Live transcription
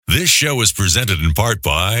This show is presented in part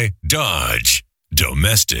by Dodge.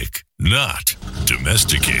 Domestic, not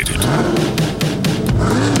domesticated.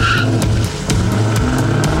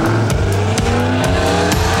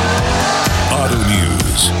 Auto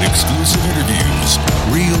news, exclusive interviews,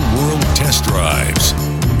 real-world test drives.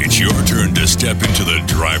 It's your turn to step into the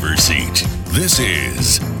driver's seat. This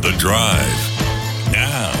is The Drive.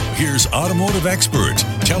 Now, here's automotive expert,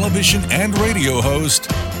 television and radio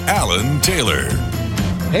host, Alan Taylor.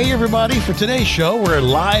 Hey everybody, for today's show, we're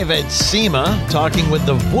live at SEMA, talking with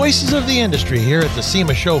the voices of the industry here at the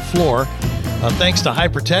SEMA show floor. Thanks to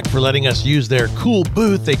Hypertech for letting us use their cool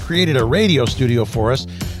booth. They created a radio studio for us.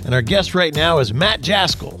 And our guest right now is Matt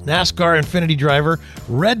Jaskol, NASCAR Infinity driver,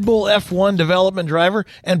 Red Bull F1 development driver,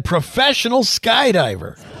 and professional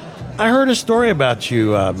skydiver. I heard a story about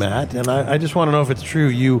you, Matt, and I just want to know if it's true.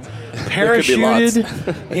 You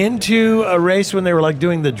parachuted into a race when they were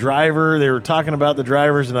doing the driver. They were talking about the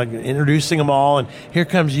drivers and introducing them all, and here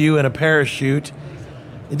comes you in a parachute.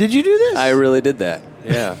 Did you do this? I really did that.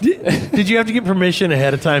 Yeah. Did you have to get permission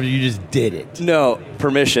ahead of time, or you just did it? No,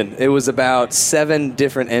 permission. It was about 7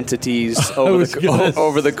 different entities over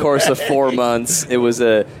the course of 4 months. It was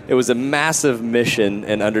a massive mission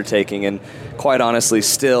and undertaking, and quite honestly,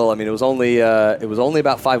 still, I mean, it was only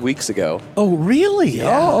about 5 weeks ago. Oh, really?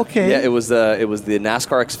 Yeah. Oh, okay. Yeah, it was the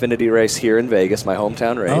NASCAR Xfinity race here in Vegas, my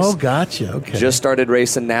hometown race. Oh, gotcha. Okay. Just started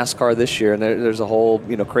racing NASCAR this year, and there's a whole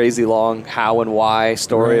crazy long how and why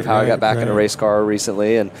story of how I got back in a race car recently.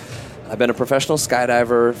 And I've been a professional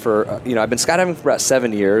skydiver for, I've been skydiving for about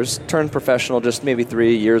 7 years, turned professional just maybe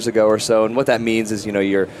 3 years ago or so. And what that means is,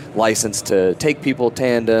 you're licensed to take people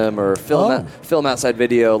tandem or film outside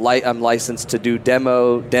video. I'm licensed to do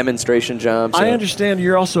demonstration jumps. I understand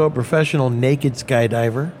you're also a professional naked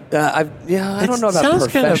skydiver. I don't know about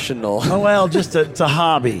professional. It's a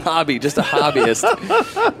hobby. Just a hobbyist.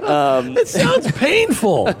 It sounds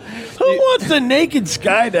painful. Who wants a naked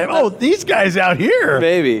skydive? Oh, these guys out here.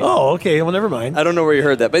 Maybe. Oh, okay. Well, never mind. I don't know where you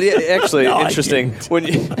heard that, but actually, No, interesting.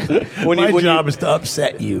 My job is to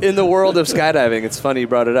upset you. In the world of skydiving, it's funny you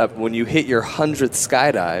brought it up. When you hit your 100th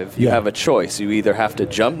skydive, you have a choice. You either have to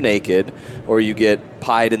jump naked, or you get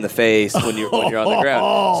pied in the face when you're on the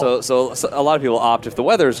ground. So a lot of people opt, if the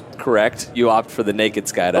weather's correct, you opt for the naked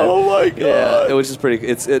skydive. Oh my god! Yeah, which is pretty.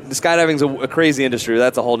 Skydiving's a crazy industry.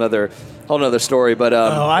 That's a whole nother story. But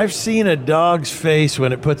I've seen a dog's face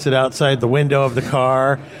when it puts it outside the window of the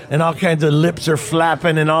car, and all kinds of lips are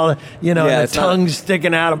flapping, and all and the tongue's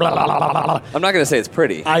sticking out. Blah, blah, blah, blah. I'm not going to say it's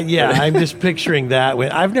pretty. I'm just picturing that.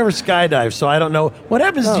 I've never skydived, so I don't know what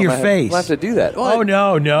happens to your face. We'll have to do that. What?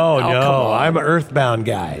 Oh no! I'm an earthbound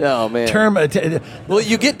guy. Oh man. Well,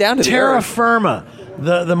 you get down to terra the firma.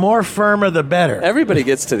 The more firma, the better. Everybody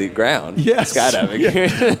gets to the ground. Yes. Skydiving.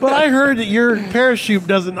 Yeah. But I heard that your parachute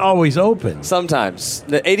doesn't always open. Sometimes.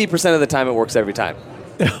 80% of the time it works every time.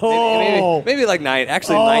 Oh. Maybe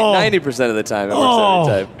 90% of the time it works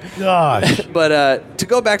every time. Gosh. But to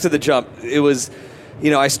go back to the jump, it was...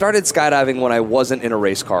 I started skydiving when I wasn't in a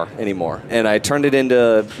race car anymore, and I turned it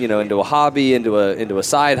into a hobby, into a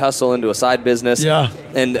side hustle, into a side business. Yeah.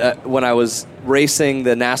 And when I was racing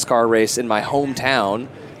the NASCAR race in my hometown,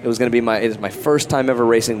 it was my first time ever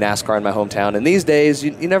racing NASCAR in my hometown. And these days,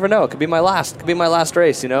 you never know. It could be my last. It could be my last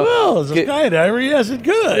race. Well, as a skydiver, yes, it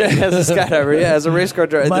could. Yeah, as a skydiver, yeah, as a race car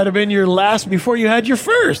driver. Might have been your last before you had your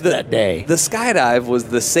first that day. The skydive was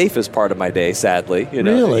the safest part of my day, sadly.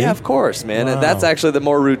 Really? Yeah, of course, man. Wow. And that's actually the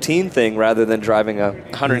more routine thing rather than driving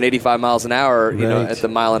 185 miles an hour, at the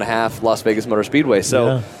 1.5 mile Las Vegas Motor Speedway.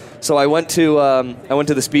 So I went to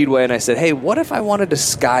the Speedway and I said, hey, what if I wanted to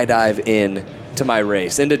skydive in to my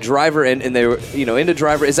race, into driver, and they were, into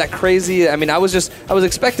driver. Is that crazy? I mean, I was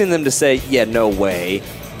expecting them to say, yeah, no way.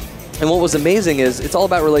 And what was amazing is it's all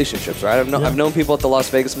about relationships, right? I've known people at the Las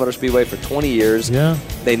Vegas Motor Speedway for 20 years. Yeah.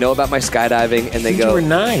 They know about my skydiving, and they go... You were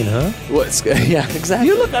 9, huh? Yeah,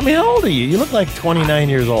 exactly. How old are you? You look like 29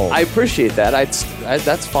 years old. I appreciate that.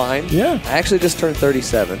 That's fine. Yeah. I actually just turned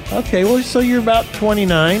 37. Okay, well, so you're about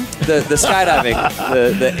 29. The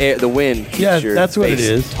skydiving, the wind keeps your that's what face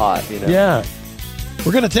it is. taut, Yeah.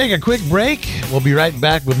 We're going to take a quick break. We'll be right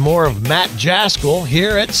back with more of Matt Jaskol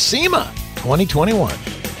here at SEMA 2021.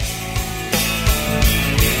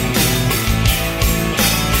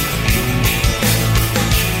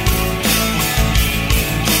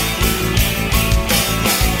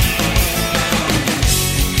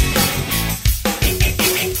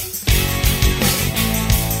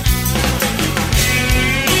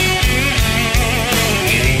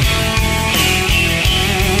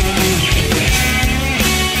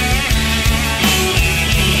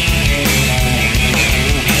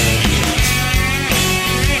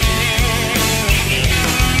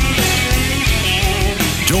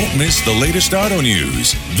 Don't miss the latest auto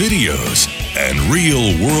news, videos, and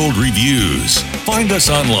real-world reviews. Find us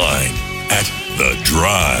online at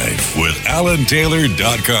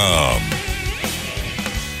thedrivewithalantaylor.com.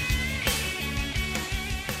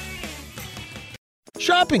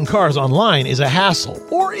 Shopping cars online is a hassle,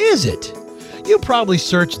 or is it? You probably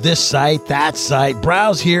search this site, that site,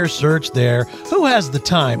 browse here, search there. Who has the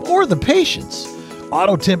time or the patience?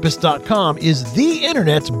 Autotempest.com is the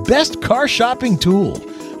internet's best car shopping tool.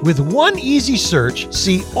 With one easy search,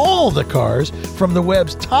 see all the cars from the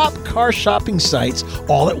web's top car shopping sites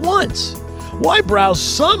all at once. Why browse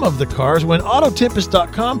some of the cars when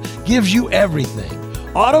Autotempest.com gives you everything?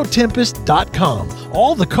 Autotempest.com.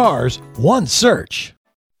 All the cars, one search.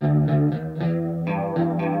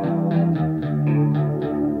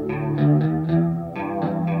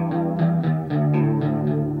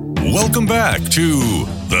 Welcome back to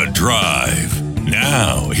The Drive.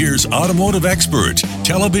 Now, here's automotive expert,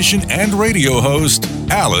 television and radio host,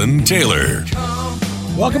 Alan Taylor.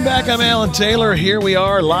 Welcome back. I'm Alan Taylor. Here we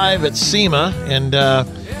are live at SEMA, and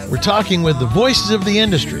we're talking with the voices of the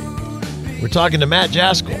industry. We're talking to Matt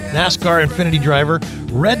Jaskol, NASCAR Infinity driver,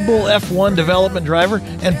 Red Bull F1 development driver,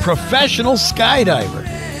 and professional skydiver.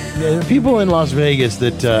 Yeah, the people in Las Vegas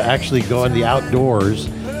that actually go in the outdoors,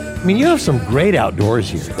 I mean, you have some great outdoors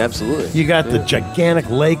here. Absolutely. You got the gigantic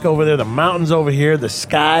lake over there, the mountains over here, the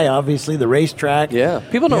sky, obviously, the racetrack. Yeah.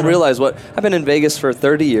 People don't realize what... I've been in Vegas for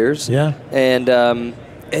 30 years. Yeah. And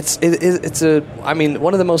it's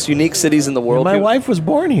one of the most unique cities in the world. My wife was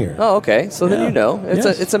born here. Oh, okay. So then you know.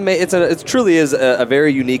 It truly is a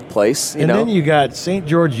very unique place, you know. And then you got St.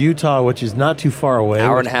 George, Utah, which is not too far away.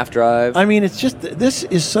 Hour and a half drive. I mean, it's just, this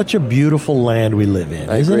is such a beautiful land we live in,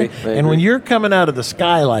 isn't it? And when you're coming out of the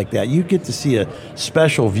sky like that, you get to see a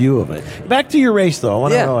special view of it. Back to your race, though. I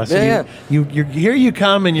want to know. You're here you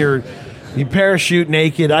come and you parachute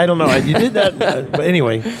naked. I don't know. You did that, but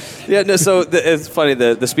anyway. Yeah, no. So it's funny.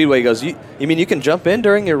 The Speedway goes, you mean you can jump in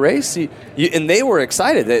during your race? And they were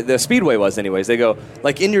excited. The Speedway was, anyways. They go,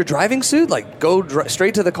 like, in your driving suit, like, go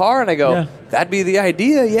straight to the car. And I go, that'd be the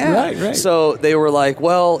idea. Yeah. Right. So they were like,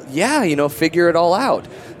 well, yeah, figure it all out.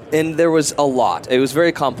 And there was a lot. It was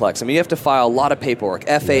very complex. I mean, you have to file a lot of paperwork.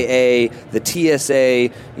 FAA, the TSA,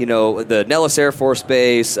 the Nellis Air Force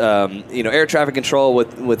Base, air traffic control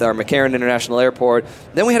with our McCarran International Airport.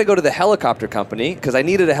 Then we had to go to the helicopter company because I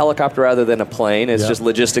needed a helicopter rather than a plane. It's just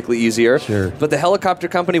logistically easier. Sure. But the helicopter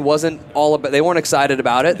company wasn't all about. They weren't excited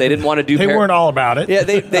about it. They didn't want to do. They weren't all about it. Yeah,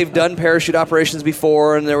 they've done parachute operations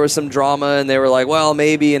before, and there was some drama, and they were like, well,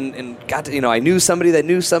 maybe, and got to, I knew somebody that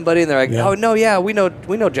knew somebody, and they're like, oh no, yeah, we know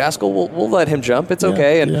Jaskol, we'll let him jump. It's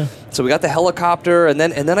okay. And so we got the helicopter, and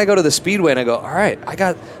then I go to the Speedway and I go, all right, I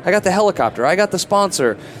got the helicopter, I got the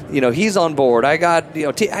sponsor, he's on board, I got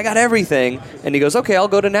I got everything. And he goes, okay, I'll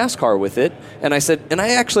go to NASCAR with it. And I said, and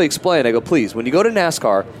I actually explained, I go, please, when you go to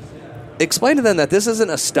NASCAR, explain to them that this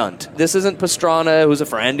isn't a stunt. This isn't Pastrana, who's a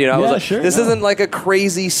friend. This isn't like a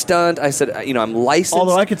crazy stunt. I said, I'm licensed.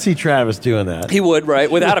 Although I could see Travis doing that. He would,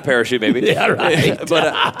 right? Without a parachute, maybe. Yeah, right.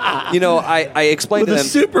 But, I explained to them. With a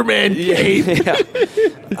Superman cape.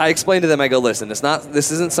 I explained to them, I go, listen,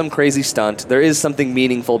 this isn't some crazy stunt. There is something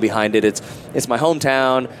meaningful behind it. It's my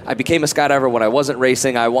hometown. I became a skydiver when I wasn't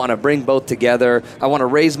racing. I want to bring both together. I want to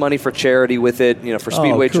raise money for charity with it, for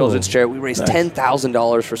Speedway Children's Charity. We raised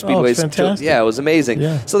 $10,000 for Speedway's. Fantastic. Yeah, it was amazing.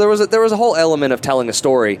 Yeah. So there was a whole element of telling a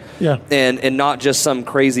story, and not just some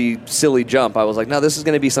crazy silly jump. I was like, no, this is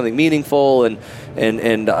going to be something meaningful, and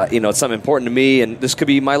it's something important to me, and this could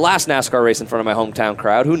be my last NASCAR race in front of my hometown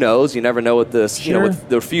crowd. Who knows? You never know with this, with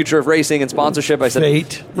the future of racing and sponsorship. I said,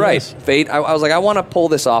 fate, right? Fate. I was like, I want to pull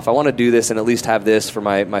this off. I want to do this and at least have this for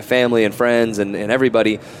my family and friends and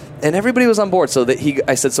everybody. And everybody was on board. So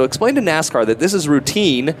I said, so explain to NASCAR that this is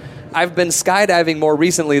routine. I've been skydiving more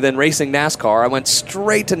recently than racing NASCAR. I went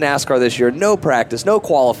straight to NASCAR this year. No practice, no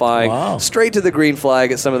qualifying. Wow. Straight to the green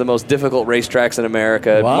flag at some of the most difficult racetracks in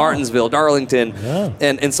America. Wow. Martinsville, Darlington. Yeah.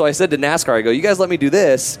 And so I said to NASCAR, I go, you guys let me do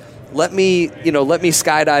this. Let me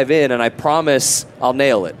skydive in, and I promise I'll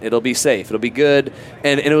nail it. It'll be safe. It'll be good.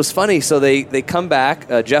 And it was funny. So they come back.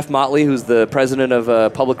 Jeff Motley, who's the president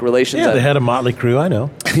of public relations. Yeah, the head of Motley Crue, I know.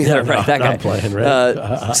 Yeah, right, that guy. I'm playing,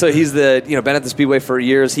 right? So he's been at the Speedway for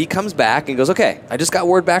years. He comes back and goes, okay, I just got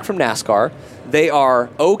word back from NASCAR. They are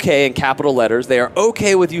okay, in capital letters, they are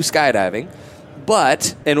okay with you skydiving.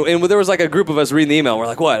 But, and there was like a group of us reading the email. We're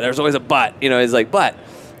like, what? There's always a but. He's like, but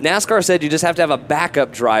NASCAR said you just have to have a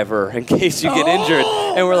backup driver in case you get injured.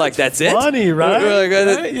 and we're like, that's it? Funny, right?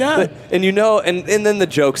 We're like, yeah. And and then the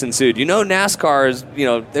jokes ensued. NASCAR is,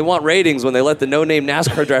 they want ratings when they let the no-name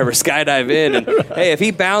NASCAR driver skydive in. And, hey, if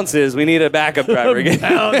he bounces, we need a backup driver.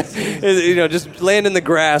 Just land in the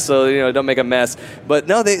grass so, don't make a mess. But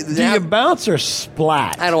no, do you bounce or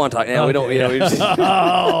splat? I don't want to talk. No, we don't. We just,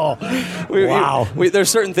 wow. There's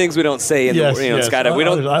certain things we don't say in skydiving. We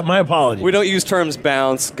don't. My apologies. We don't use terms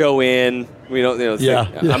bounce, go in. We don't.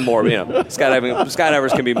 I'm morbid.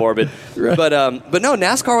 Skydivers can be morbid. Right. But no,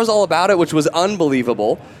 NASCAR was all about it, which was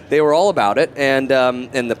unbelievable. They were all about it, and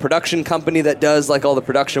the production company that does like all the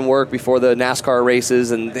production work before the NASCAR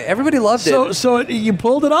races, and everybody loved it. So you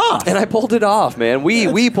pulled it off, and I pulled it off, man.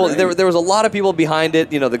 We pulled. There was a lot of people behind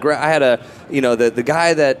it. I had the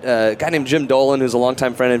guy named Jim Dolan, who's a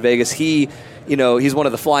longtime friend in Vegas. He's one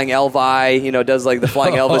of the flying Elvi, does like the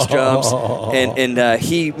flying Elvis jumps. And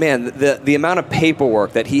the amount of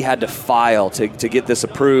paperwork that he had to file to get this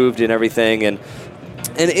approved and everything. And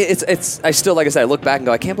I still, like I said, I look back and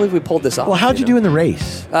go, I can't believe we pulled this off. Well, how'd you do in the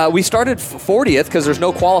race? We started 40th because there's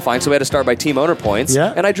no qualifying, so we had to start by team owner points.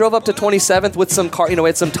 Yeah. And I drove up to 27th with some we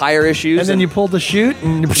had some tire issues. And then you pulled the chute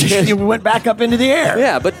and you went back up into the air.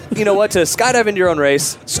 Yeah, but you know what? To skydive into your own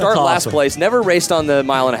race, start last place, never raced on the 1.5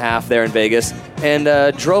 miles there in Vegas,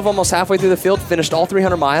 and drove almost halfway through the field, finished all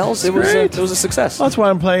 300 miles. It was a success. That's why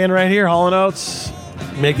I'm playing right here, Hall & Oates.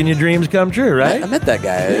 Making your dreams come true, right? I met that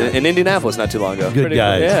guy in Indianapolis not too long ago. Good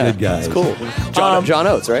guys. Yeah, good guys. It's cool. John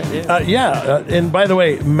Oates, right? And by the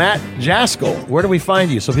way, Matt Jaskol, where do we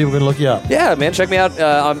find you so people can look you up? Yeah, man, check me out.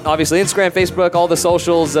 Obviously, Instagram, Facebook, all the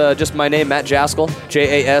socials. Just my name, Matt Jaskol,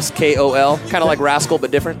 Jaskol. Kind of like Rascal,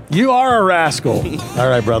 but different. You are a rascal. All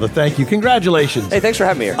right, brother. Thank you. Congratulations. Hey, thanks for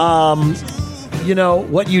having me here.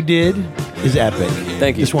 What you did is epic.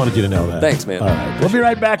 Thank you. Just wanted you to know that. Thanks, man. All right. We'll be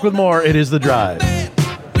right back with more. It is The Drive.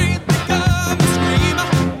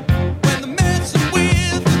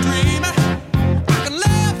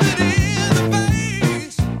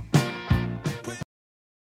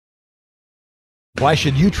 Why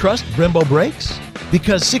should you trust Brembo brakes?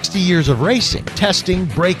 Because 60 years of racing, testing,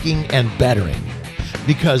 braking, and bettering.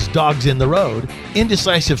 Because dogs in the road,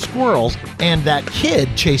 indecisive squirrels, and that kid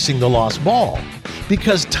chasing the lost ball.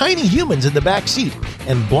 Because tiny humans in the back seat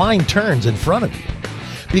and blind turns in front of you.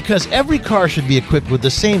 Because every car should be equipped with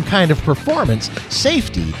the same kind of performance,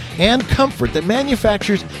 safety, and comfort that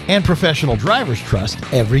manufacturers and professional drivers trust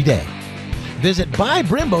every day. Visit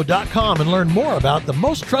buybrembo.com and learn more about the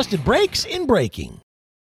most trusted brakes in braking.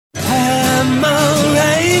 I'm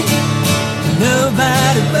alright,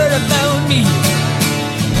 nobody but about me.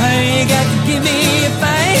 Why you got to give me a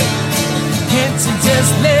fight? Can't you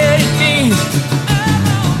just let it be?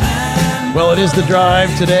 Well, it is The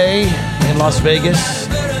Drive today in Las Vegas.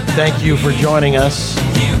 Thank you for joining us.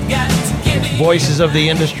 Voices of the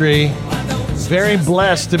industry. Very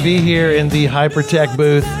blessed to be here in the Hypertech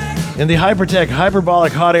booth. In the Hypertech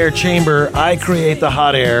Hyperbolic Hot Air Chamber, I create the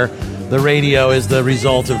hot air. The radio is the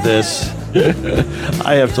result of this.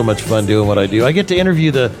 I have so much fun doing what I do. I get to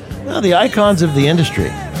interview the icons of the industry.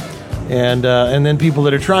 And then people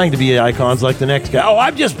that are trying to be icons like the next guy. Oh,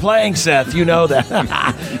 I'm just playing, Seth. You know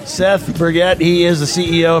that. Seth Burgett, he is the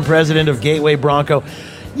CEO and president of Gateway Bronco.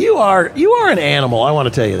 You are an animal, I want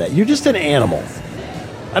to tell you that. You're just an animal.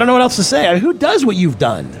 I don't know what else to say. Who does what you've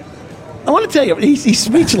done? I want to tell you, he's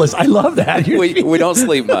speechless. I love that. We don't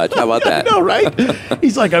sleep much. How about that? I know, right?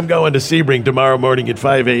 He's like, I'm going to Sebring tomorrow morning at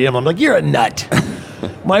 5 a.m. I'm like, you're a nut.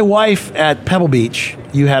 My wife at Pebble Beach,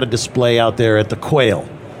 you had a display out there at the Quail.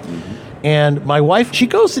 And my wife, she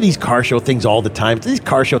goes to these car show things all the time. These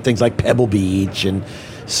car show things like Pebble Beach and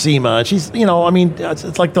SEMA. She's,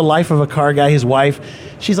 it's like the life of a car guy, his wife.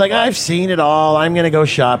 She's like, I've seen it all. I'm going to go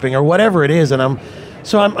shopping or whatever it is. And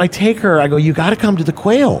I take her, I go, you got to come to the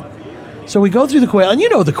Quail. So we go through the Quail, and you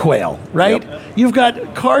know the Quail, right? Yep. You've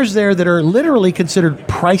got cars there that are literally considered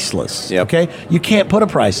priceless, okay? You can't put a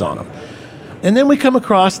price on them. And then we come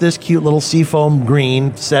across this cute little seafoam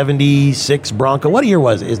green 76 Bronco. What year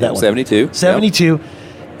was it? Is that one? 72. 72. Yep.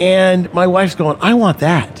 And my wife's going, I want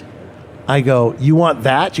that. I go, you want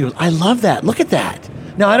that? She goes, I love that. Look at that.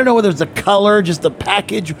 Now, I don't know whether it's the color, just the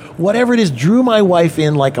package, whatever it is, drew my wife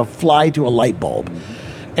in like a fly to a light bulb.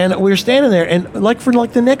 And we were standing there, and for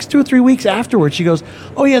the next 2 or 3 weeks afterwards, she goes,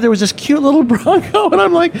 oh, yeah, there was this cute little Bronco. And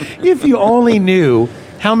I'm like, if you only knew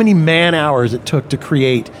how many man hours it took to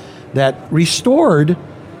create that restored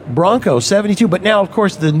Bronco 72, but now, of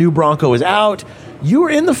course, the new Bronco is out. You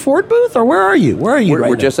were in the Ford booth, or where are you? Where are you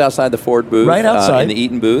We're just outside the Ford booth. Right outside. In the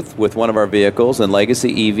Eaton booth with one of our vehicles and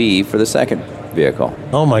Legacy EV for the second vehicle.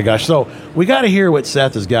 Oh, my gosh. So we got to hear what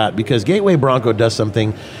Seth has got, because Gateway Bronco does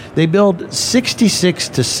something. They build 66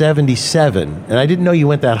 to 77, and I didn't know you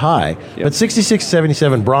went that high, but 66 to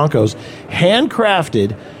 77 Broncos,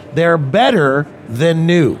 handcrafted. They're better than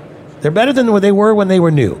new. They're better than what they were when they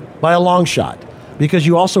were new, by a long shot. Because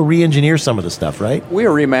you also re-engineer some of the stuff, right? We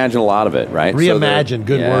reimagine a lot of it, right? Reimagine,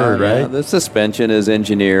 good word, right? Yeah, the suspension is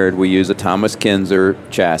engineered. We use a Thomas Kinzer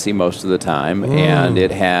chassis most of the time, and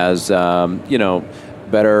it has,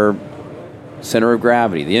 better center of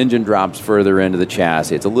gravity. The engine drops further into the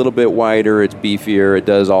chassis. It's a little bit wider. It's beefier. It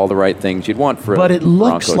does all the right things you'd want for But a it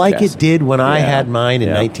looks Bronco like chassis. it did when I had mine in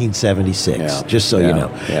 1976, just so you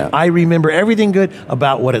know. Yeah. I remember everything good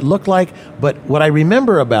about what it looked like, but what I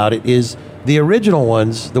remember about it is the original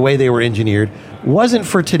ones, the way they were engineered, wasn't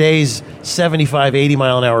for today's 75, 80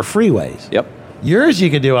 mile an hour freeways. Yep. Yours, you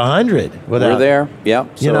could do 100 without. We're there, yeah.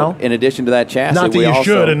 So in addition to that chassis, not that we you also,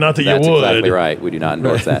 should and not that you would. That's exactly right. We do not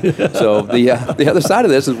endorse that. So the other side of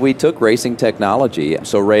this is we took racing technology.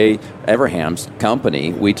 So Ray Everham's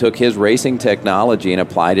company, we took his racing technology and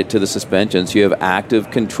applied it to the suspension. So you have active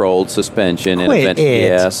controlled suspension.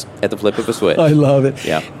 Yes, at the flip of a switch. I love it.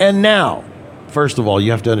 Yeah. And now, first of all, you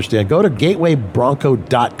have to understand, go to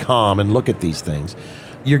gatewaybronco.com and look at these things.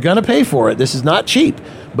 You're going to pay for it. This is not cheap.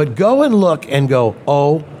 But go and look and go,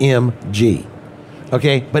 OMG.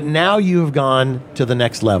 Okay? But now you've gone to the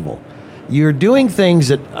next level. You're doing things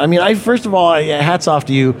that, first of all, hats off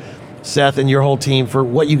to you, Seth, and your whole team for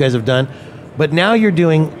what you guys have done. But now you're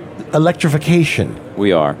doing electrification.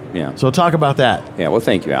 We are, yeah. So talk about that. Yeah, well,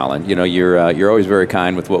 thank you, Alan. You're always very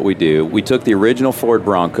kind with what we do. We took the original Ford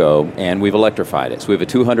Bronco and we've electrified it. So we have a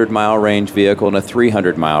 200-mile range vehicle and a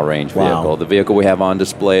 300-mile range vehicle. The vehicle we have on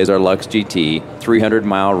display is our Lux GT,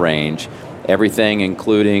 300-mile range. Everything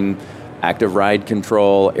including active ride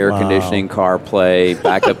control, air conditioning, CarPlay,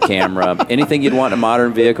 backup camera, anything you'd want in a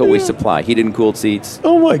modern vehicle, we supply. Heated and cooled seats.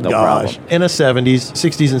 Oh my gosh. Problem. In a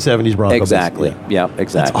 60s and 70s Bronco. Exactly. Yeah,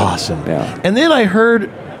 exactly. That's awesome. Yeah. And then I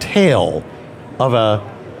heard tale of a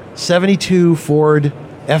 72 Ford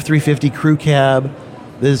F-350 crew cab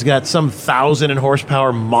that's got some 1,000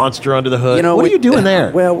 horsepower monster under the hood. What are you doing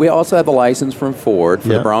there? Well, we also have the license from Ford for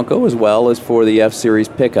the Bronco as well as for the F-Series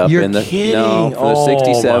pickup. You're kidding. No, for the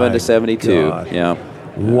 67 to 72. God. Yeah.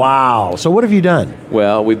 Wow. So what have you done?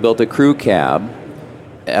 Well, we built a crew cab,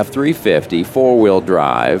 F-350, four-wheel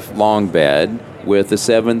drive, long bed, with the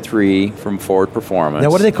 7.3 from Ford Performance. Now,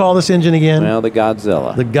 what do they call this engine again? Well, the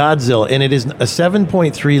Godzilla. The Godzilla. And it is a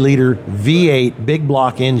 7.3-liter V8 big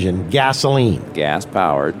block engine, gasoline.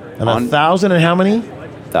 Gas-powered. And 1,000 and how many?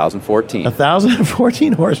 1,014.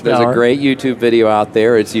 1,014 horsepower. There's a great YouTube video out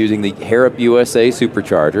there. It's using the Harrop USA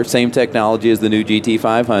supercharger, same technology as the new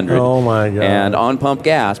GT500. Oh, my God. And on-pump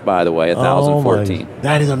gas, by the way, 1,014.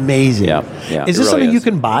 That is amazing. Yeah. Is this something you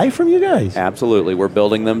can buy from you guys? Absolutely. We're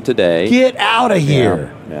building them today. Get out of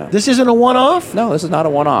here. Yeah. This isn't a one-off? No, this is not a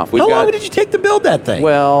one-off. How long did you take to build that thing?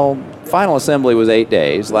 Well, final assembly was 8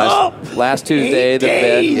 days. Last Tuesday, the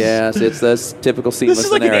bed. Yes, it's this typical SEMA This is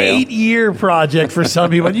scenario. like an 8-year project for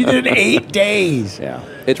some people. You did it in 8 days. Yeah,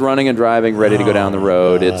 it's running and driving, ready to go down the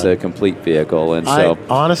road. It's a complete vehicle, and so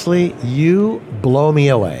honestly, you blow me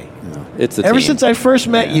away. It's the Ever team. since I first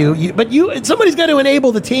met you, but somebody's got to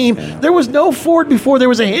enable the team. Yeah. There was no Ford before there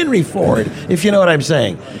was a Henry Ford, if you know what I'm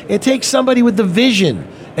saying. It takes somebody with the vision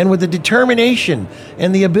and with the determination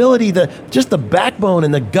and the ability, just the backbone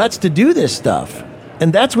and the guts to do this stuff.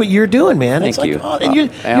 And that's what you're doing, man. Thank you. And you're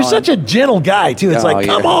such a gentle guy, too. It's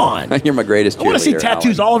come on. You're my greatest cheerleader. I want to see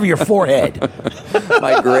tattoos all over your forehead.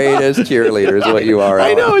 My greatest cheerleader is what you are,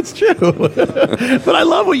 Alan. I know, it's true. But I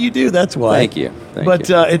love what you do, that's why. Thank you.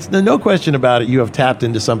 It's no question about it. You have tapped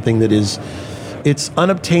into something that it's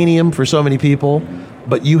unobtainium for so many people,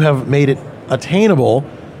 but you have made it attainable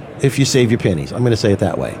if you save your pennies. I'm going to say it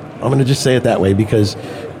that way. I'm going to just say it that way because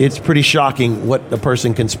it's pretty shocking what a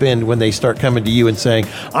person can spend when they start coming to you and saying,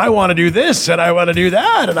 I want to do this and I want to do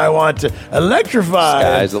that and I want to electrify.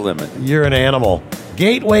 Sky's the limit. You're an animal.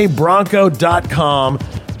 GatewayBronco.com.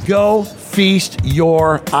 Go feast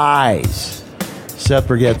your eyes. Seth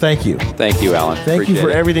Burgett, thank you. Thank you, Alan. Thank you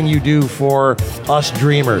for everything you do for us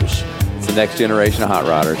dreamers. It's the next generation of hot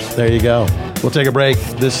rodders. There you go. We'll take a break.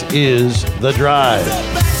 This is The Drive.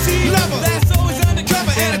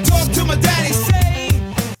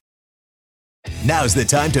 Now's the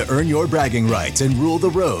time to earn your bragging rights and rule the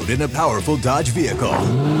road in a powerful Dodge vehicle.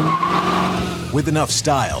 with enough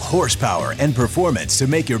style, horsepower, and performance to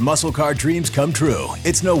make your muscle car dreams come true.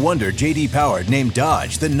 It's no wonder J.D. Power named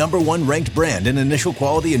Dodge the #1 ranked brand in initial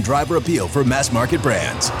quality and driver appeal for mass market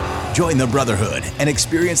brands. Join the Brotherhood and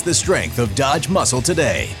experience the strength of Dodge muscle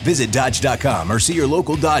today. Visit Dodge.com or see your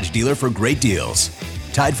local Dodge dealer for great deals.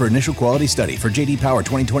 Tied for initial quality study. For J.D. Power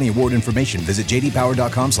 2020 award information, visit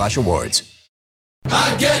jdpower.com/awards.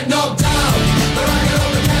 I get knocked down, but I get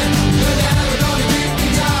up again. You're never gonna keep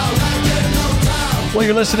me down. I get knocked down. Well,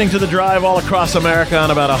 you're listening to The Drive all across America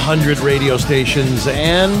on about 100 radio stations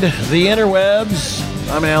and the interwebs.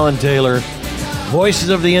 I'm Alan Taylor. Voices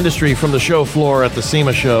of the industry from the show floor at the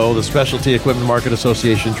SEMA show, the Specialty Equipment Market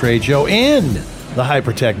Association trade show, in the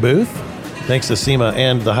Hypertech booth. Thanks to SEMA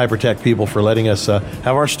and the Hypertech people for letting us have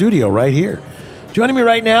our studio right here. Joining me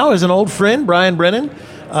right now is an old friend, Brian Brennan,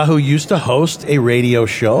 who used to host a radio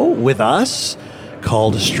show with us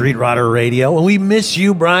called Street Rodder Radio. And we miss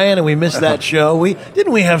you, Brian, and we miss that show.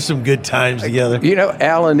 Didn't we have some good times together? You know,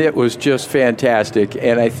 Alan, it was just fantastic.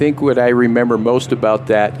 And I think what I remember most about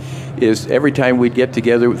that is every time we'd get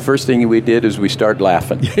together, the first thing we did is we start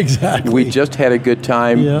laughing. Exactly. We just had a good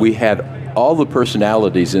time. Yeah. We had all the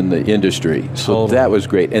personalities in the industry. So that was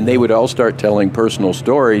great. And they would all start telling personal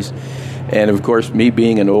stories. And, of course, me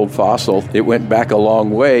being an old fossil, it went back a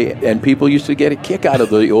long way. And people used to get a kick out of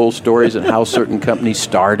the old stories and how certain companies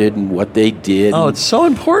started and what they did. Oh, it's so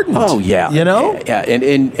important. Oh, yeah. You know? Yeah. And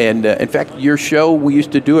in fact, your show, we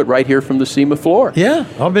used to do it right here from the SEMA floor. Yeah.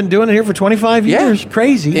 I've been doing it here for 25 years. Yeah.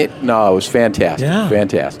 Crazy. It was fantastic. Yeah.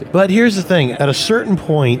 Fantastic. But here's the thing. At a certain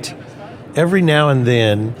point, every now and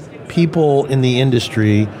then, people in the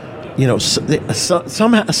industry, you know,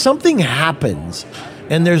 somehow something happens.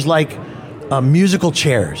 And there's like musical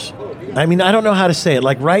chairs. I mean, I don't know how to say it.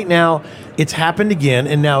 Like right now, it's happened again,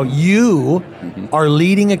 and now you are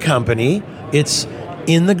leading a company. It's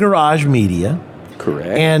in the garage media. Correct.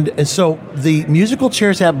 And so the musical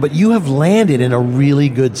chairs have, but you have landed in a really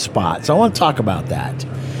good spot. So I want to talk about that.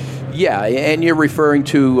 Yeah, and you're referring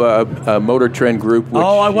to a Motor Trend Group. Which,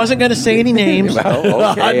 I wasn't going to say any names.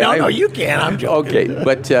 Well, okay. No, you can. I'm joking. Okay,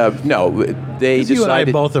 but no, they decided. You and I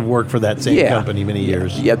both have worked for that same company many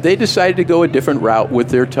years. Yeah, they decided to go a different route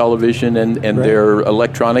with their television and their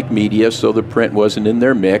electronic media, so the print wasn't in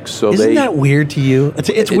their mix. So Isn't that weird to you?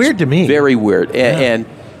 It's weird to me. Very weird.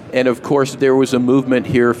 And of course, there was a movement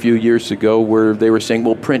here a few years ago where they were saying,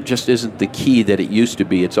 well, print just isn't the key that it used to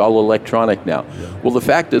be. It's all electronic now. Yeah. Well, the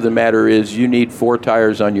fact of the matter is you need 4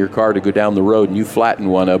 tires on your car to go down the road, and you flatten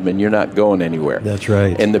one of them, and you're not going anywhere. That's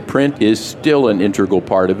right. And the print is still an integral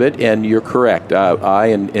part of it, and you're correct. I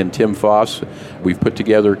and Tim Foss, we've put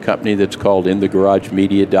together a company that's called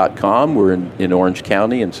InTheGarageMedia.com. We're in Orange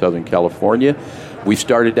County in Southern California. We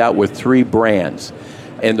started out with 3 brands.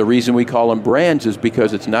 And the reason we call them brands is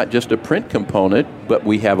because it's not just a print component, but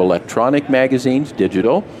we have electronic magazines,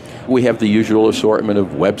 digital. We have the usual assortment of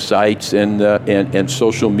websites and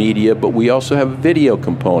social media, but we also have a video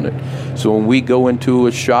component. So when we go into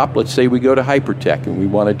a shop, let's say we go to Hypertech and we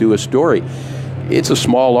want to do a story, it's a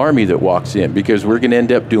small army that walks in because we're going to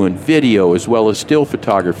end up doing video as well as still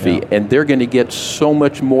photography, and they're going to get so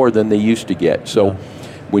much more than they used to get. So.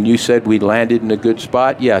 When you said we landed in a good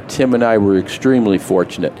spot, Tim and I were extremely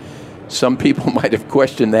fortunate. Some people might have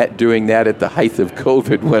questioned that doing that at the height of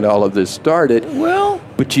COVID when all of this started. Well,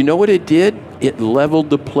 but you know what it did? It leveled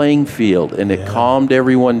the playing field, and it calmed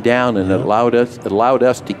everyone down, and it allowed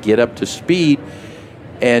us to get up to speed.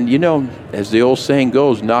 And, you know, as the old saying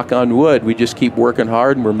goes, knock on wood, we just keep working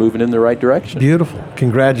hard and we're moving in the right direction. Beautiful.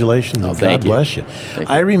 Congratulations. Oh, God bless you.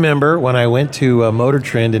 I remember when I went to Motor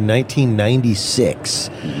Trend in 1996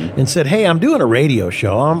 and said, hey, I'm doing a radio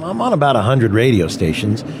show. I'm on about 100 radio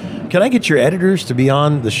stations. Can I get your editors to be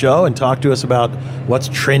on the show and talk to us about what's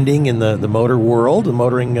trending in the motor world, the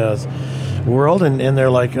motoring world? And they're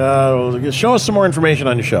like, show us some more information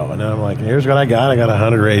on your show. And I'm like, here's what I got. I got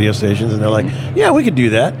 100 radio stations. And they're like, yeah, we could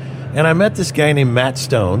do that. And I met this guy named Matt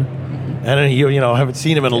Stone. And I haven't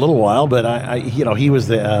seen him in a little while, but he was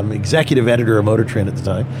the executive editor of Motor Trend at the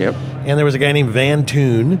time. Yep. And there was a guy named Van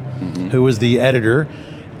Toon, who was the editor.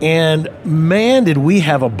 And man, did we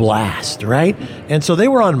have a blast, right? And so they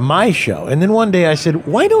were on my show. And then one day I said,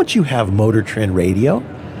 why don't you have Motor Trend Radio?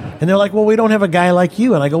 And they're like, well, we don't have a guy like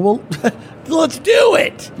you. And I go, well, let's do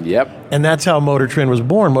it. Yep. And that's how Motor Trend was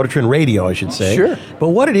born, Motor Trend Radio, I should say. Sure. But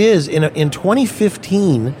what it is, in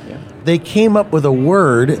 2015, they came up with a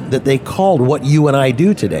word that they called what you and I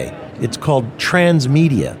do today. It's called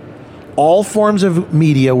transmedia. all forms of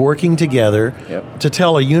media working together to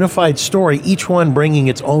tell a unified story, each one bringing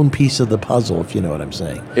its own piece of the puzzle, if you know what I'm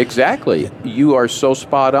saying. Exactly. You are so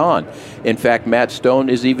spot on. In fact, Matt Stone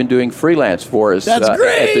is even doing freelance for us That's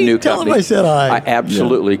great. at the new Tell company. him I said hi.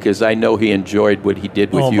 Absolutely, because I know he enjoyed what he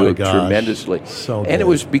did with you tremendously. So and it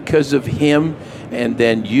was because of him, and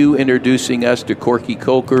then you introducing us to Corky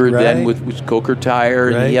Coker, then with Coker Tire,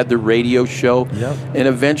 and he had the radio show. And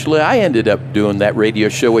eventually I ended up doing that radio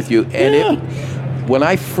show with you. And when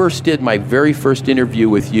I first did my very first interview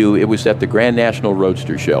with you, it was at the Grand National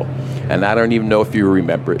Roadster Show. And I don't even know if you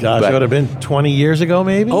remember it. Gosh, it would have been 20 years ago,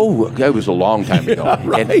 maybe? Oh, that was a long time ago.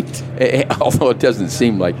 Although it doesn't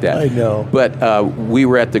seem like that. I know. But we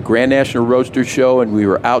were at the Grand National Roadster Show, and we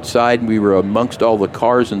were outside, and we were amongst all the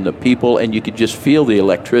cars and the people, and you could just feel the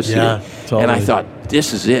electricity. Yeah, totally. And I thought,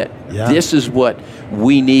 this is it. Yeah. This is what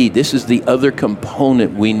we need. This is the other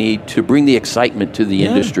component we need to bring the excitement to the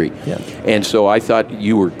industry. Yeah. And so I thought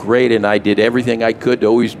you were great, and I did everything I could to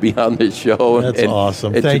always be on the show. That's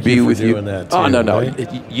awesome. And Thank to be you for with doing that, too, Oh, no.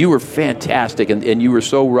 right? You were fantastic, and you were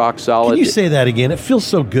so rock solid. Can you say that again? It feels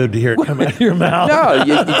so good to hear it come out of your mouth.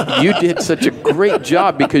 No, you did such a great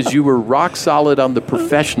job because you were rock solid on the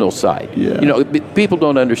professional side. Yeah. You know, people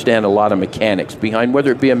don't understand a lot of mechanics behind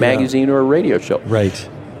whether it be a magazine or a radio show. Right.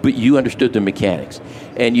 But you understood the mechanics,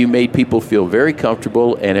 and you made people feel very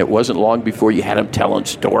comfortable, and it wasn't long before you had them telling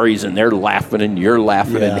stories, and they're laughing, and you're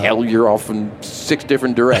laughing, and hell, you're off in 6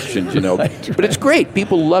 different directions, you know. But it's great.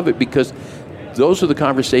 People love it because those are the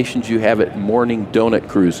conversations you have at morning donut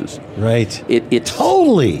cruises. Right. It's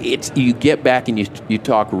totally. It's you get back and you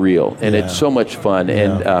talk real, and it's so much fun.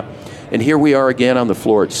 And here we are again on the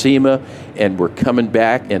floor at SEMA, and we're coming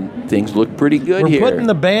back, and things look pretty good here. We're putting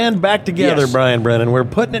the band back together, Brian Brennan. We're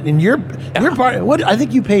putting it in your part. What I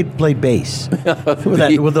think you played bass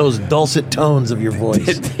with those dulcet tones of your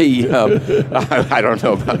voice. I don't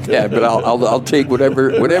know about that, but I'll take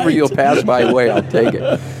whatever you'll pass my way. I'll take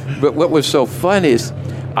it. But what was so fun is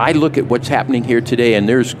I look at what's happening here today, and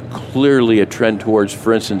there's clearly a trend towards,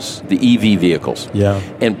 for instance, the EV vehicles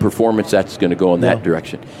and performance that's going to go in that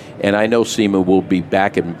direction. And I know SEMA will be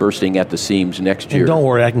back and bursting at the seams next year. And don't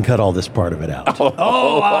worry, I can cut all this part of it out. I'm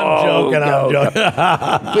joking. I'm joking.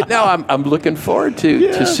 But now I'm looking forward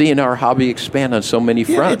to seeing our hobby expand on so many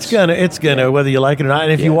fronts. It's gonna, whether you like it or not.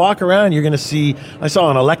 And if you walk around, you're gonna see. I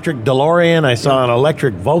saw an electric DeLorean. I saw an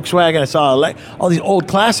electric Volkswagen. I saw all these old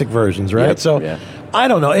classic versions, right? I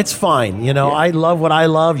don't know. It's fine. You know, I love what I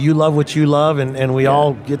love. You love what you love. And we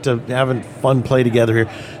all get to having fun play together here.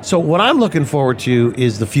 So what I'm looking forward to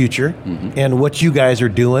is the future and what you guys are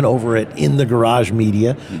doing over at In the Garage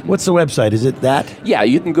Media. What's the website? Is it that? Yeah,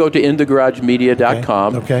 you can go to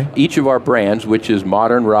inthegaragemedia.com. Okay. Each of our brands, which is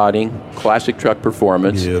Modern Rodding, Classic Truck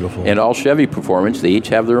Performance, and All Chevy Performance, they each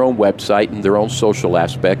have their own website and their own social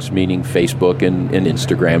aspects, meaning Facebook and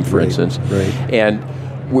Instagram, for instance. And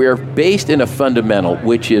we're based in a fundamental,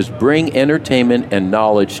 which is bring entertainment and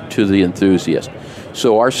knowledge to the enthusiast.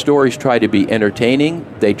 So our stories try to be entertaining.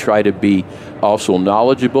 They try to be also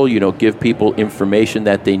knowledgeable, give people information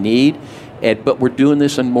that they need. But we're doing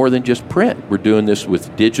this in more than just print. We're doing this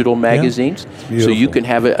with digital magazines. So you can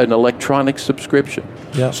have an electronic subscription.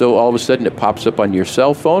 So all of a sudden it pops up on your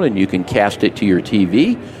cell phone, and you can cast it to your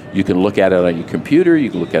TV. You can look at it on your computer. You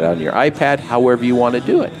can look at it on your iPad, however you want to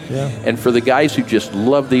do it. And for the guys who just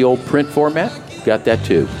love the old print format, got that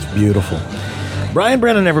too. It's beautiful. Brian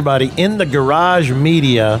Brennan, everybody, In the Garage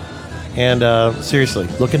Media. And seriously,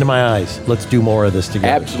 look into my eyes. Let's do more of this together.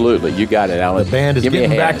 Absolutely, you got it, Alan. The band is getting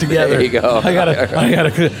back together. There you go. I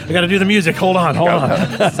gotta do the music. Hold on.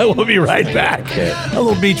 We'll be right back. A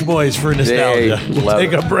little Beach Boys for nostalgia. We'll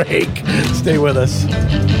take a break. Stay with us.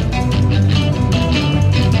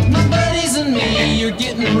 My buddies and me, you're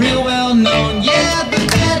getting real well known. Yeah, the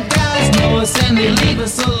bad guys know us and they leave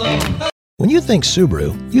us alone. When you think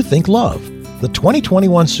Subaru, you think love. The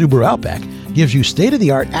 2021 Subaru Outback gives you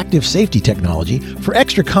state-of-the-art active safety technology for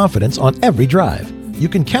extra confidence on every drive. You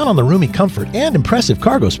can count on the roomy comfort and impressive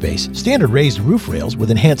cargo space, standard raised roof rails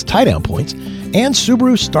with enhanced tie-down points, and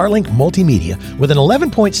Subaru Starlink Multimedia with an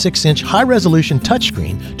 11.6-inch high-resolution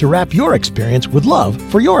touchscreen to wrap your experience with love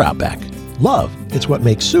for your Outback. Love, it's what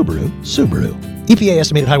makes Subaru, Subaru. EPA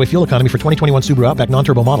estimated highway fuel economy for 2021 Subaru Outback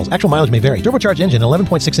non-turbo models. Actual mileage may vary. Turbocharged engine,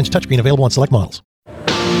 11.6-inch touchscreen available on select models.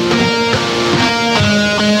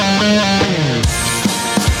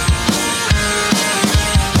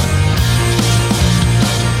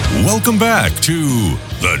 Welcome back to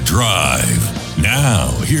The Drive. Now,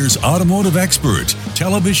 here's automotive expert,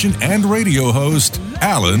 television and radio host,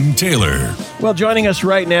 Alan Taylor. Well, joining us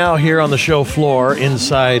right now here on the show floor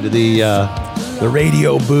inside the the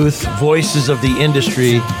radio booth, voices of the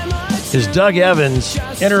industry, is Doug Evans,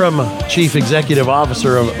 Interim Chief Executive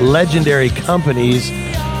Officer of Legendary Companies.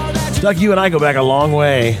 Doug, you and I go back a long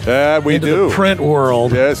way. Yeah, we into do. The print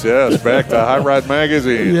world. Yes, back to Hot Rod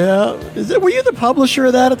Magazine. Yeah. Were you the publisher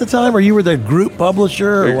of that at the time, or you were the group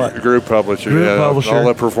publisher, or what? Group publisher, publisher. All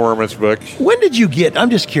the performance books. When did you get, I'm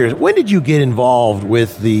just curious, when did you get involved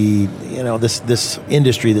with the, this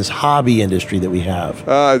industry, this hobby industry that we have?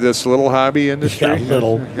 This little hobby industry? Yeah,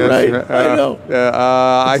 little, right? I know.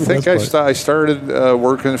 I think I started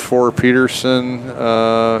working for Peterson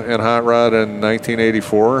and Hot Rod in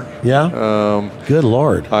 1984. Yeah? Good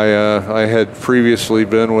Lord. I had previously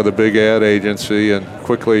been with a big ad agency and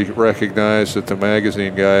quickly recognized that the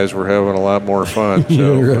magazine guys were having a lot more fun.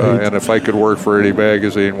 So, right. And if I could work for any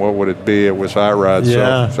magazine, what would it be? It was Hot Rod.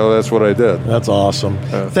 Yeah. So that's what I did. That's awesome.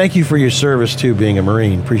 Thank you for your service, too, being a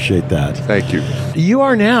Marine. Appreciate that. Thank you. You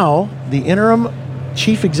are now the Interim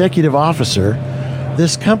Chief Executive Officer.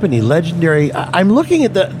 This company, Legendary, I'm looking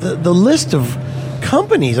at the list of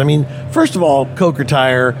companies. I mean, first of all, Coker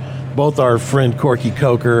Tire, both our friend Corky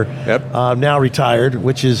Coker, now retired,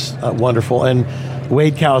 which is wonderful. And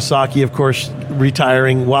Wade Kawasaki, of course,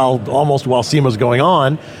 retiring almost while SEMA's going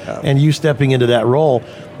on, and you stepping into that role.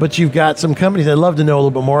 But you've got some companies I'd love to know a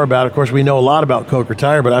little bit more about. Of course, we know a lot about Coker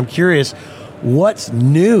Tire, but I'm curious, what's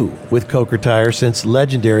new with Coker Tire since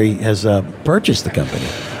Legendary has purchased the company?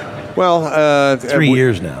 Well, 3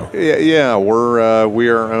 years now. Yeah, we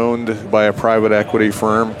are owned by a private equity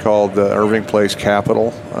firm called Irving Place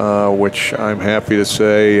Capital, which I'm happy to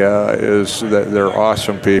say is that they're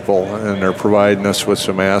awesome people, and they're providing us with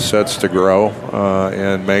some assets to grow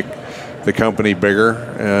and make the company bigger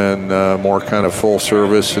and more kind of full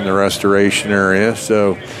service in the restoration area.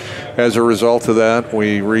 So, as a result of that,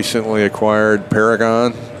 we recently acquired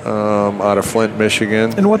Paragon out of Flint,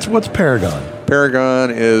 Michigan. And what's Paragon?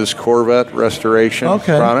 Paragon is Corvette restoration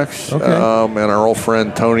products. Okay. And our old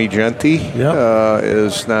friend Tony Genti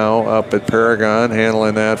is now up at Paragon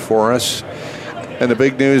handling that for us. And the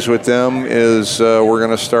big news with them is we're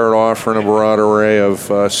going to start offering a broad array of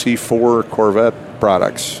C4 Corvette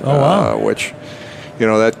products. Oh, wow. Which,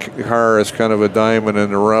 that car is kind of a diamond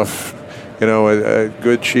in the rough. A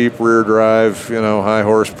good, cheap rear drive, high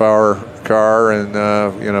horsepower car, and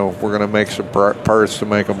we're going to make some parts to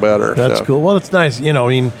make them better. That's cool. Well, it's nice. You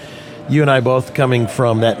and I both coming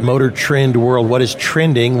from that motor trend world. What is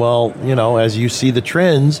trending? Well, as you see the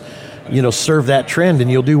trends, serve that trend, and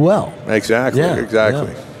you'll do well. Exactly.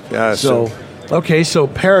 Yeah. So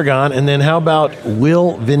Paragon, and then how about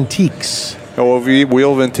Will Vintiques?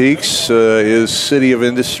 Wheel Vintiques is City of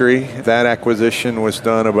Industry. That acquisition was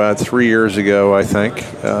done about 3 years ago, I think.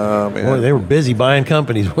 Boy, they were busy buying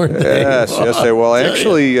companies, weren't they? Yes, they were.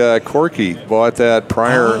 Actually, Corky bought that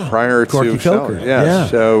prior Corky to Coker. Yeah.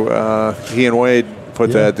 So he and Wade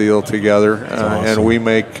put that deal together, awesome. And we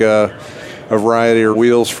make a variety of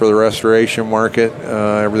wheels for the restoration market.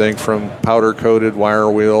 Everything from powder-coated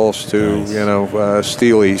wire wheels to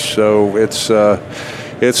steelies. So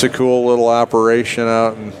it's a cool little operation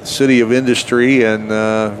out in the City of Industry, and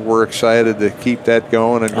we're excited to keep that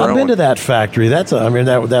going and growing. I've been to that factory.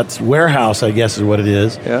 That's warehouse, I guess, is what it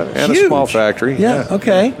is. Yeah, and huge. A small factory. Yeah.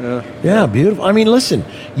 Okay. Yeah, beautiful. I mean, listen,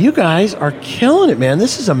 you guys are killing it, man.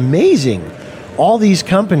 This is amazing. All these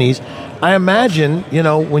companies. I imagine,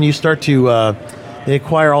 when you start to they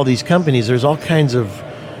acquire all these companies, there's all kinds of,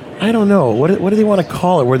 I don't know, what do they want to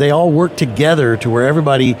call it, where they all work together to where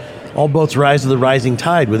everybody, all boats rise to the rising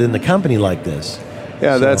tide within the company like this.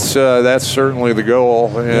 Yeah, that's certainly the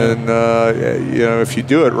goal, and if you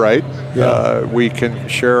do it right, we can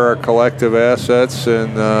share our collective assets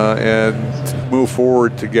and move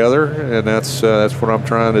forward together, and that's what I'm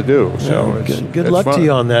trying to do. So good luck to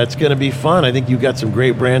you on that. It's going to be fun. I think you've got some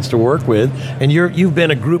great brands to work with, and you've been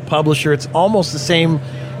a group publisher. It's almost the same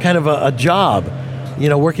kind of a job,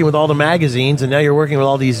 working with all the magazines, and now you're working with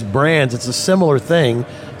all these brands. It's a similar thing.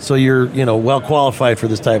 So you're, well qualified for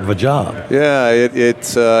this type of a job. Yeah,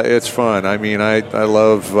 it's fun. I mean, I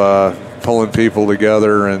love pulling people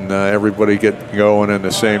together and everybody get going in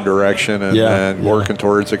the same direction and working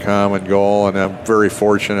towards a common goal. And I'm very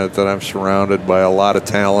fortunate that I'm surrounded by a lot of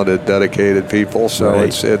talented, dedicated people. So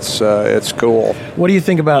it's cool. What do you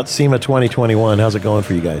think about SEMA 2021? How's it going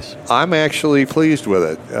for you guys? I'm actually pleased with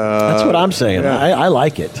it. That's what I'm saying. Yeah. I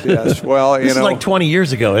like it. Yes. Well, this is like 20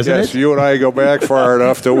 years ago, isn't it? Yes, you and I go back far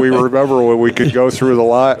enough that we remember when we could go through the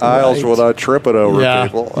aisles without tripping over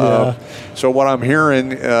people. So what I'm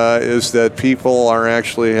hearing is that people are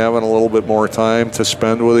actually having a little bit more time to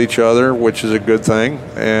spend with each other, which is a good thing,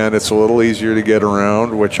 and it's a little easier to get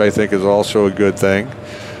around, which I think is also a good thing.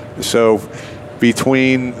 So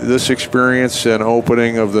between this experience and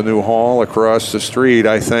opening of the new hall across the street,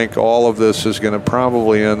 I think all of this is going to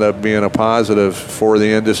probably end up being a positive for the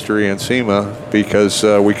industry and SEMA, because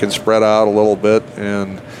we can spread out a little bit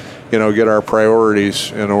and, get our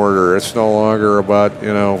priorities in order. It's no longer about,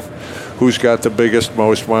 who's got the biggest,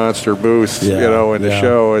 most monster booth, in the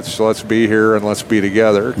show. It's let's be here and let's be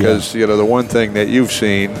together, because, the one thing that you've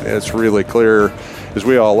seen, it's really clear, is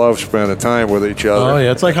we all love spending time with each other. Oh,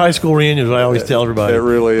 yeah. It's like high school reunions, I always tell everybody. It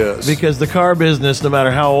really is. Because the car business, no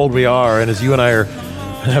matter how old we are, and as you and I are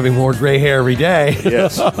having more gray hair every day,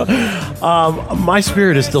 yes. My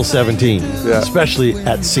spirit is still 17, especially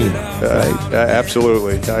at SEMA. Right?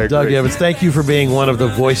 Absolutely. I agree. Doug Evans, thank you for being one of the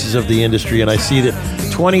voices of the industry, and I see that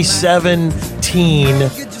 2017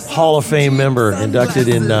 Hall of Fame member inducted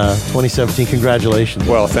in 2017. Congratulations.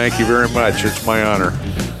 Well, thank you very much. It's my honor.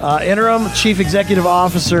 Interim Chief Executive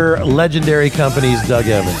Officer, Legendary Companies, Doug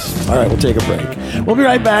Evans. All right, we'll take a break. We'll be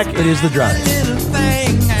right back. It is The Drive.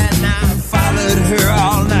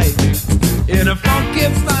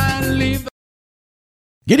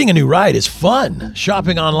 Getting a new ride is fun.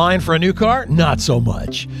 Shopping online for a new car? Not so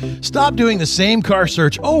much. Stop doing the same car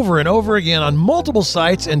search over and over again on multiple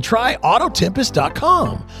sites and try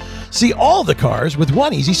Autotempest.com. See all the cars with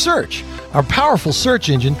one easy search. Our powerful search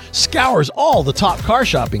engine scours all the top car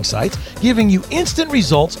shopping sites, giving you instant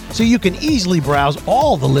results so you can easily browse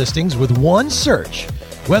all the listings with one search.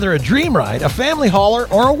 Whether a dream ride, a family hauler,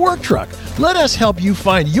 or a work truck, let us help you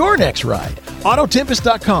find your next ride.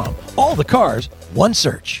 Autotempest.com. All the cars, one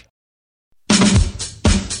search.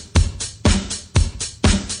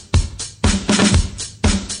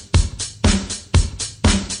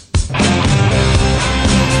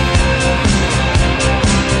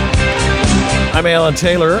 I'm Alan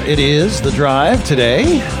Taylor. It is The Drive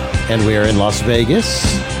today, and we are in Las Vegas.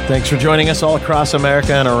 Thanks for joining us all across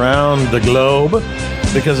America and around the globe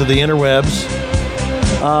because of the interwebs.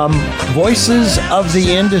 Voices of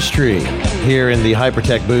the industry here in the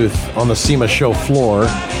Hypertech booth on the SEMA show floor,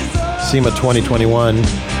 SEMA 2021.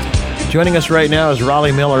 Joining us right now is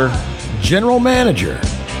Raleigh Miller, General Manager,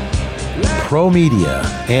 Pro Media,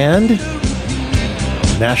 and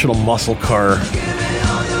National Muscle Car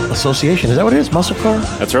Association. Is that what it is? Muscle Car?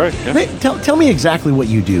 That's right. Yeah. Hey, tell me exactly what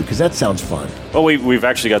you do, because that sounds fun. Well, we've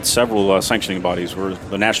actually got several sanctioning bodies. We're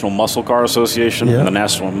the National Muscle Car Association and the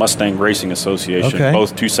National Mustang Racing Association,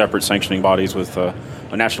 both two separate sanctioning bodies with a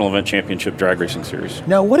National Event Championship drag racing series.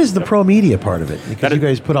 Now, what is the Pro Media part of it? Because you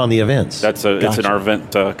guys put on the events. It's an our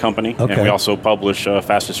event company, and we also publish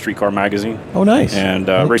Fastest Street Car Magazine. Oh, nice. And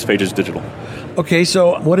Race Pages Digital. Okay,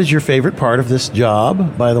 so what is your favorite part of this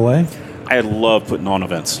job, by the way? I love putting on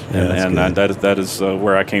events, and that is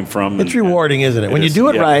where I came from. It's rewarding, isn't it? When you do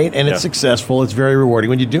it right and it's successful, it's very rewarding.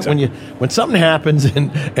 When you do when something happens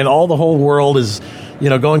and all the whole world is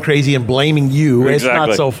going crazy and blaming you, it's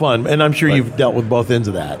not so fun. And I'm sure you've dealt with both ends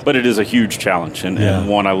of that. But it is a huge challenge, and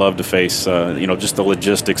one I love to face. Just the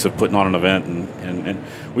logistics of putting on an event, and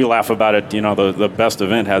we laugh about it. The best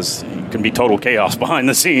event can be total chaos behind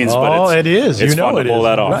the scenes. But it is. It's fun to pull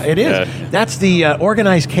that off. Right, it is. That's the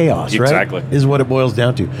organized chaos, right? Exactly. Is what it boils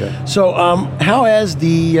down to. Yeah. So, how has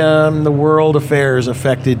the world affairs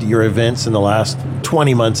affected your events in the last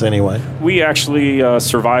 20 months, anyway? We actually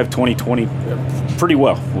survived 2020 pretty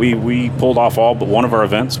well. We pulled off all but one of our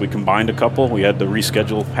events. We combined a couple. We had to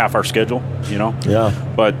reschedule half our schedule, Yeah.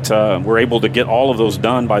 But we're able to get all of those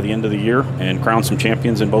done by the end of the year and crown some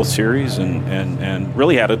champions in both series and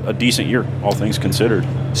really had a decent year, all things considered.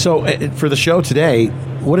 So for the show today,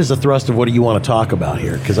 what is the thrust of what do you want to talk about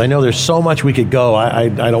here? Because I know there's so much we could go. I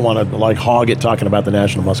don't want to hog it talking about the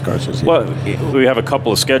National Muscle Car Association. Well, we have a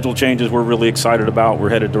couple of schedule changes we're really excited about. We're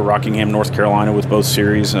headed to Rockingham, North Carolina with both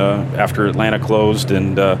series after Atlanta closed,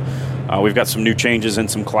 and we've got some new changes in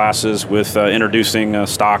some classes with introducing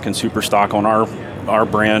stock and super stock on our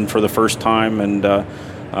brand for the first time, and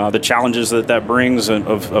the challenges that brings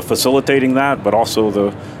of facilitating that, but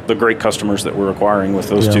also the great customers that we're acquiring with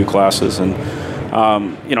those two classes. And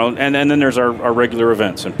and then there's our regular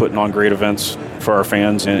events and putting on great events for our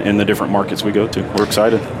fans in the different markets we go to. We're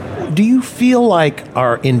excited. Do you feel like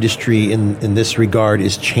our industry in this regard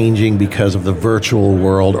is changing because of the virtual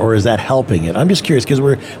world, or is that helping it? I'm just curious because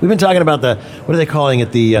we've been talking about what are they calling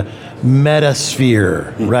it? The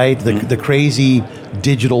metasphere, right? The crazy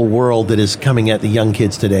digital world that is coming at the young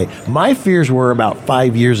kids today. My fears were about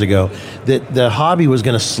 5 years ago that the hobby was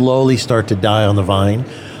going to slowly start to die on the vine.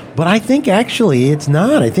 But I think actually it's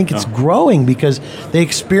not. I think it's growing because they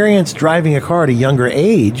experience driving a car at a younger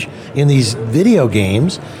age in these video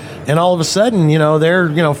games. and all of a sudden,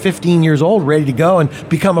 they're 15 years old, ready to go and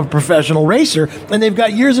become a professional racer, and they've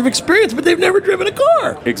got years of experience, but they've never driven a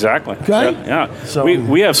car. Exactly. Okay? Yeah. So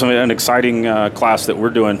we have an exciting class that we're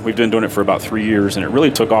doing. We've been doing it for about 3 years, and it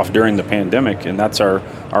really took off during the pandemic, and that's our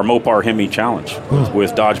Mopar Hemi Challenge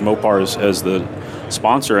with Dodge Mopar as the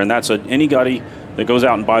sponsor, and that's anybody that goes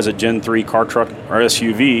out and buys a Gen 3 car, truck, or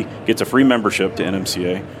SUV gets a free membership to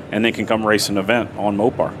NMCA, and they can come race an event on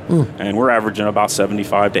Mopar. And we're averaging about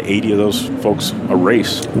 75 to 80 of those folks a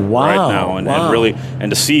race right now. And really,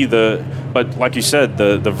 and to see but like you said,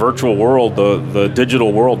 the virtual world, the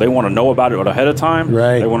digital world, they want to know about it ahead of time.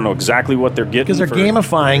 Right. They want to know exactly what they're getting. Because they're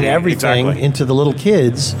gamifying everything into the little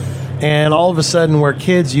kids. And all of a sudden, where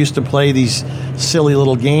kids used to play these silly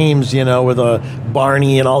little games, with a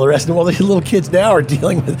Barney and all the rest of them, well, the little kids now are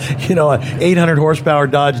dealing with, an 800 horsepower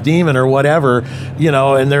Dodge Demon or whatever,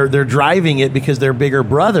 and they're driving it because their bigger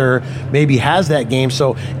brother maybe has that game.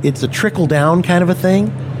 So it's a trickle down kind of a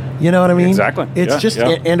thing. You know what I mean? Exactly.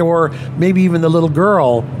 It's or maybe even the little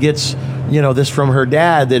girl gets, this from her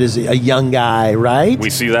dad that is a young guy, right? We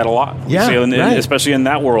see that a lot. Right. Especially in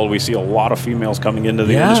that world, we see a lot of females coming into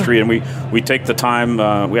the industry, and we take the time.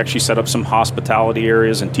 We actually set up some hospitality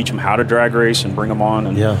areas and teach them how to drag race and bring them on.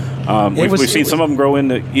 And we've seen some of them grow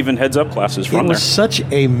into even heads-up classes from there. It was such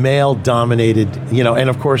a male-dominated, and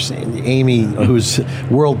of course, Amy, who's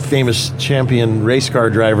world-famous champion race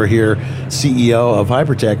car driver here, CEO of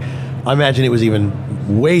Hypertech, I imagine it was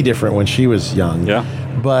even way different when she was young. Yeah.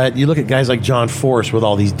 But you look at guys like John Force with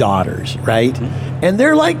all these daughters, right? Mm-hmm. And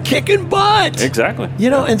they're like kicking butt. Exactly.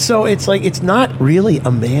 And so it's like, it's not really a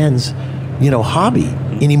man's, hobby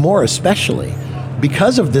anymore, especially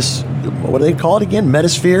because of this, what do they call it again?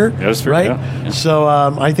 Metasphere, right? Yeah. So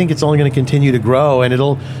I think it's only going to continue to grow, and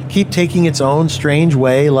it'll keep taking its own strange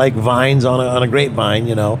way, like vines on a grapevine,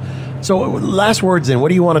 So last words then, what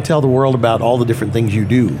do you want to tell the world about all the different things you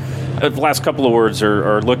do? The last couple of words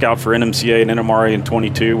are look out for NMCA and NMRA in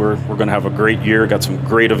 22. We're going to have a great year. Got some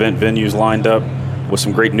great event venues lined up with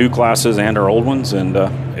some great new classes and our old ones, and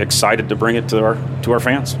excited to bring it to our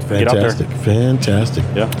fans. Fantastic. Get out there. Fantastic.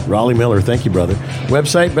 Yeah. Raleigh Miller, thank you, brother.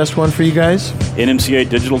 Website, best one for you guys?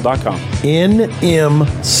 NMCAdigital.com.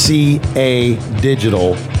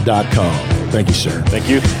 NMCAdigital.com. Thank you, sir. Thank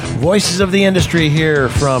you. Voices of the Industry here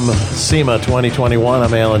from SEMA 2021.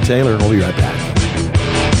 I'm Alan Taylor, and we'll be right back.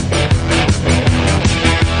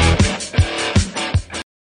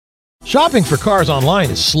 Shopping for cars online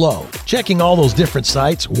is slow. Checking all those different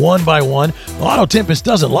sites one by one, Auto Tempest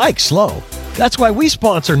doesn't like slow. That's why we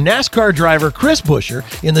sponsor NASCAR driver Chris Buescher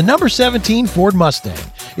in the number 17 Ford Mustang.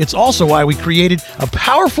 It's also why we created a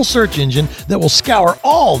powerful search engine that will scour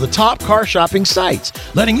all the top car shopping sites,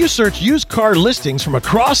 letting you search used car listings from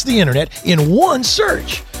across the internet in one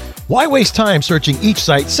search. Why waste time searching each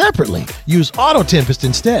site separately? Use Auto Tempest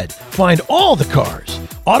instead. Find all the cars.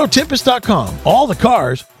 Autotempest.com. All the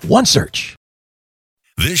cars, one search.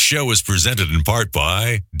 This show is presented in part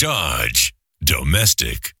by Dodge.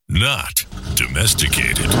 Domestic, not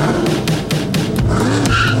domesticated.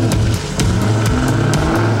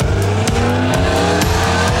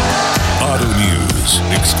 Auto news,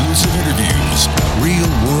 exclusive interviews,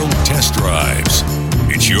 real-world test drives.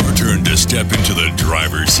 It's your turn to step into the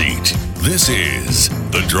driver's seat. This is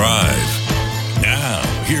The Drive. Now,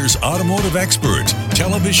 here's automotive expert,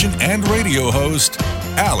 television and radio host,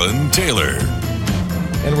 Alan Taylor.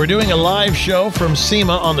 And we're doing a live show from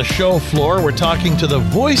SEMA on the show floor. We're talking to the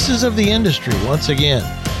voices of the industry once again.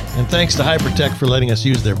 And thanks to Hypertech for letting us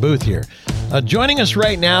use their booth here. Joining us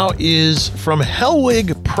right now is from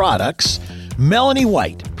Hellwig Products, Melanie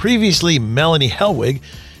White, previously Melanie Hellwig,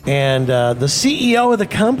 and the CEO of the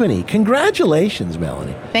company. Congratulations,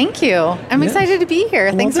 Melanie. Thank you. I'm excited to be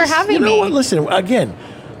here. Thanks for having me. Listen, again,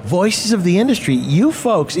 voices of the industry. You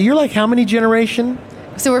folks, you're like how many generation?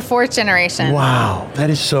 So we're fourth generation. Wow, that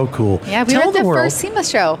is so cool. Yeah, we were at the first SEMA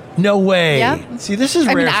show. No way. Yep. See, this is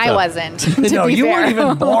rare stuff. I wasn't. No, you weren't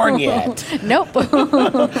even born yet. Nope.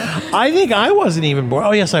 I think I wasn't even born.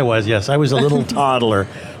 Oh, yes, I was. Yes, I was a little toddler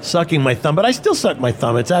sucking my thumb, but I still suck my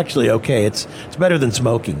thumb. It's actually okay. It's better than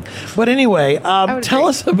smoking. But anyway, tell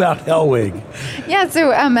us about Hellwig. Yeah,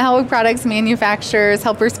 so Hellwig Products manufactures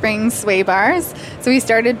Helper Springs sway bars. So we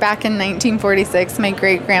started back in 1946. My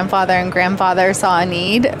great-grandfather and grandfather saw a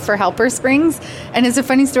need for Helper Springs. And it's a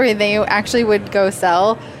funny story. They actually would go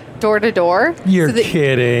sell door to door. You're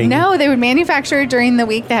kidding. No, they would manufacture during the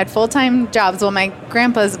week. They had full-time jobs. Well, my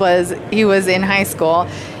grandpa's was in high school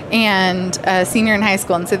and a senior in high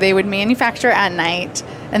school. And so they would manufacture at night.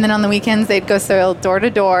 And then on the weekends, they'd go sell door to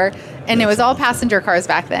door. And it was all passenger cars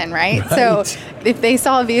back then, right? So if they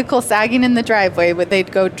saw a vehicle sagging in the driveway,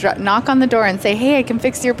 they'd go knock on the door and say, hey, I can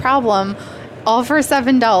fix your problem, all for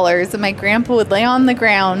 $7. And my grandpa would lay on the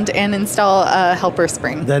ground and install a helper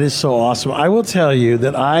spring. That is so awesome. I will tell you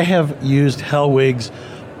that I have used Hellwigs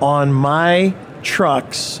on my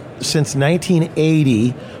trucks since 1980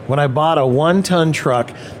 when I bought a 1-ton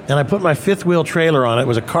truck and I put my fifth wheel trailer on it. It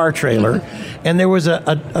was a car trailer. And there was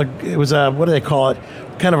it was a, what do they call it?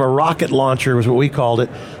 Kind of a rocket launcher was what we called it.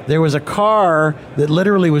 There was a car that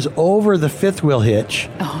literally was over the fifth wheel hitch.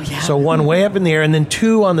 Oh, yeah. So one way up in the air and then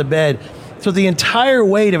two on the bed. So the entire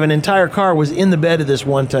weight of an entire car was in the bed of this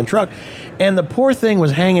 1-ton truck. And the poor thing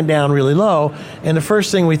was hanging down really low. And the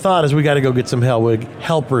first thing we thought is we got to go get some Hellwig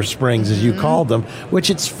helper springs, as you called them, which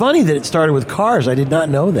it's funny that it started with cars. I did not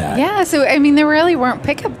know that. Yeah, so, I mean, there really weren't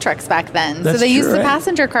pickup trucks back then. That's so they true, used the right?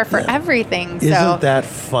 passenger car for everything. So. Isn't that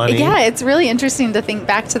funny? Yeah, it's really interesting to think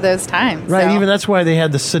back to those times. Right, so. even that's why they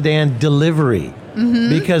had the sedan delivery.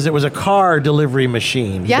 Because it was a car delivery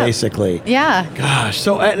machine, basically. Yeah. Gosh,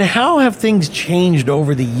 so and how have things changed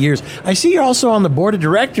over the years? I see you're also on the board of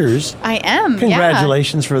directors. I am.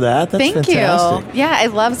 Congratulations for that. That's Thank fantastic. you. Yeah, I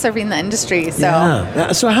love serving the industry. So.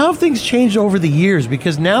 Yeah. So how have things changed over the years?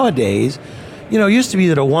 Because nowadays, it used to be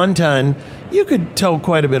that a 1-ton, you could tow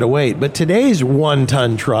quite a bit of weight, but today's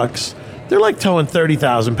 1-ton trucks, they're like towing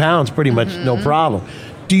 30,000 pounds pretty much no problem.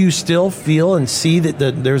 Do you still feel and see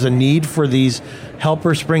that there's a need for these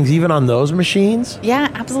helper springs even on those machines? Yeah,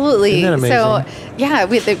 absolutely. Isn't that amazing? So, yeah,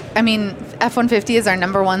 F-150 is our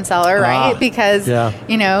number one seller, right? Because,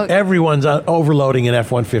 everyone's overloading an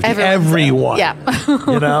F-150. Everyone. Yeah.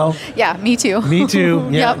 Yeah, me too. Me too.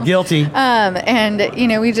 Yeah, guilty.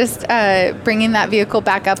 And, we just, bringing that vehicle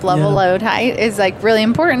back up level load height is, really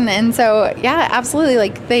important. And so, yeah, absolutely.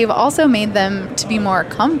 They've also made them to be more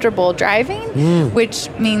comfortable driving, which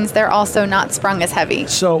means they're also not sprung as heavy.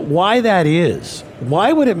 So why that is,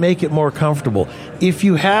 why would it make it more comfortable? If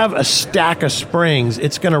you have a stack of springs,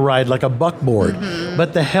 it's going to ride like a buckboard.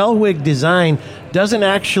 But the Hellwig design doesn't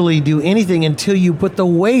actually do anything until you put the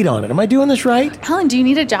weight on it. Am I doing this right? Helen, do you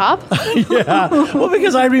need a job? Yeah. Well,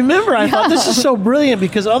 because I remember, I thought this is so brilliant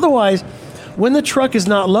because otherwise, when the truck is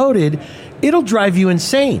not loaded, it'll drive you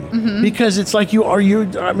insane because it's like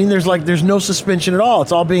there's no suspension at all.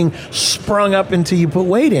 It's all being sprung up until you put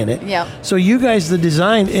weight in it. Yeah. So you guys, the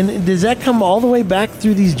design, and does that come all the way back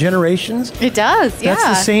through these generations? It does, yeah. That's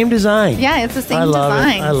the same design. Yeah, it's the same I love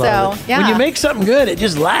design. It. I love it. Yeah. When you make something good, it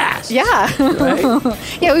just lasts. Yeah. Right?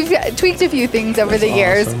 Yeah, we've tweaked a few things over the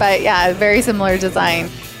years, but yeah, very similar design.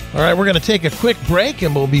 All right, we're going to take a quick break,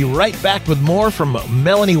 and we'll be right back with more from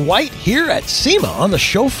Melanie White here at SEMA on the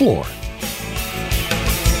show floor.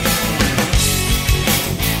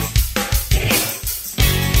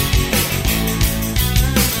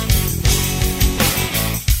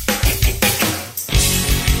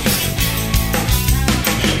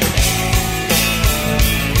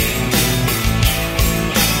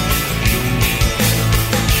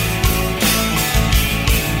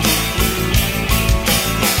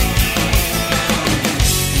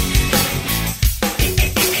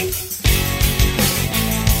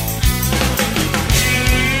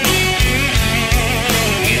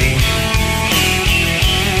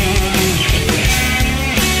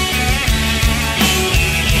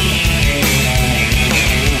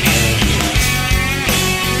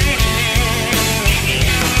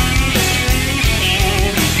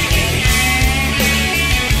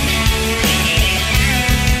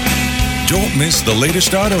 Don't miss the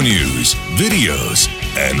latest auto news, videos,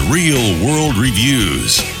 and real-world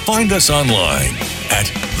reviews. Find us online at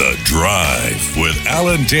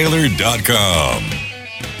thedrivewithalantaylor.com.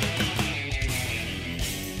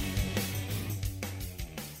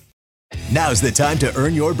 Now's the time to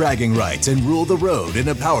earn your bragging rights and rule the road in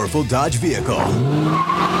a powerful Dodge vehicle.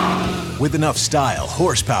 With enough style,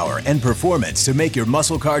 horsepower, and performance to make your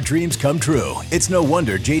muscle car dreams come true, it's no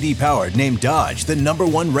wonder J.D. Power named Dodge the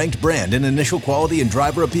 #1 ranked brand in initial quality and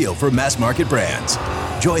driver appeal for mass market brands.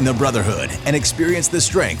 Join the brotherhood and experience the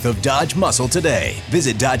strength of Dodge muscle today.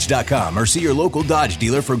 Visit Dodge.com or see your local Dodge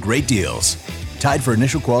dealer for great deals. Tied for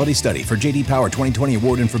initial quality study. For J.D. Power 2020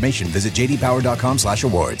 award information, visit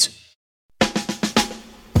jdpower.com/awards.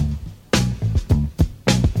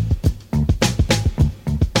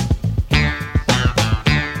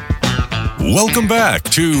 Welcome back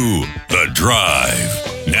to The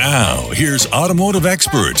Drive. Now, here's automotive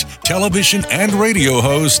expert, television and radio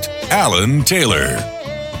host, Alan Taylor.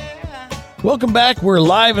 Welcome back. We're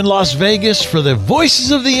live in Las Vegas for the Voices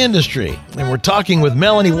of the Industry. And we're talking with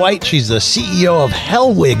Melanie White. She's the CEO of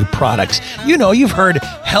Hellwig Products. You know, you've heard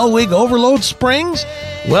Hellwig Overload Springs.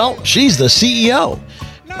 Well, she's the CEO.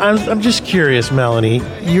 I'm just curious, Melanie.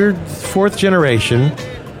 You're fourth generation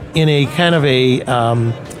in a kind of a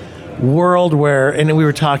world where, and we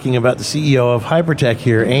were talking about the CEO of Hypertech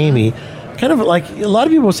here, Amy, kind of like a lot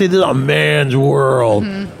of people say this is a man's world.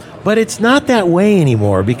 Mm-hmm. But it's not that way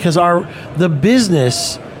anymore because the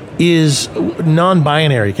business is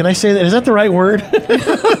non-binary. Can I say that? Is that the right word?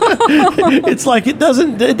 It's like it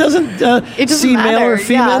doesn't see male or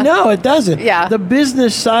female. Yeah. No, it doesn't. Yeah. The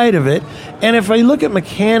business side of it. And if I look at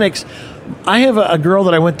mechanics, I have a girl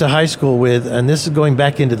that I went to high school with, and this is going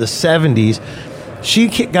back into the 70s. She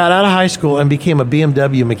got out of high school and became a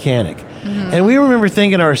BMW mechanic. Mm-hmm. And we remember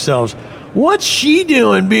thinking to ourselves, what's she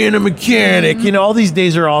doing being a mechanic? Mm-hmm. You know, all these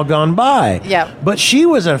days are all gone by. Yeah. But she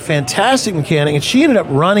was a fantastic mechanic, and she ended up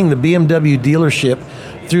running the BMW dealership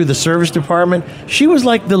through the service department. She was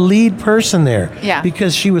like the lead person there. Yeah.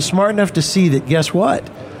 Because she was smart enough to see that, guess what?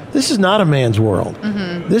 This is not a man's world.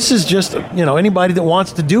 Mm-hmm. This is just, anybody that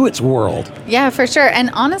wants to do its world. Yeah, for sure. And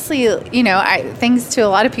honestly, thanks to a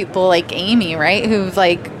lot of people like Amy, right, who've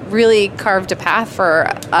really carved a path for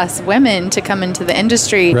us women to come into the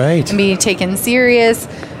industry and be taken serious.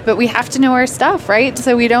 But we have to know our stuff, right?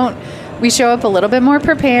 So we show up a little bit more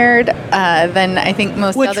prepared than I think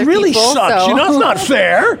most other people. Which really sucks. So. It's not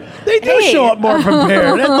fair. They do show up more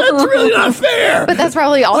prepared. That's really not fair. But that's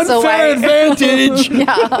probably also unfair advantage.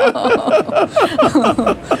 Yeah.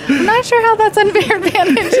 I'm not sure how that's unfair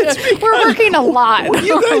advantage. We're working a lot.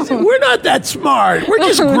 You guys, we're not that smart. We're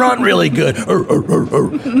just grunt really good.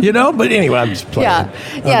 But anyway, I'm just playing.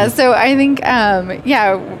 Yeah. So I think,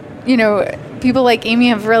 people like Amy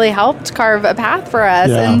have really helped carve a path for us.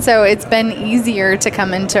 Yeah. And so it's been easier to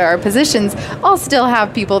come into our positions. I'll still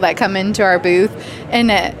have people that come into our booth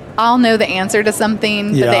and I'll know the answer to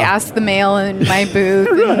something, but they ask the male in my booth.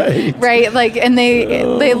 Right. And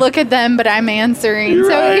they look at them, but I'm answering. So,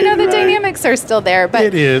 the dynamics are still there. But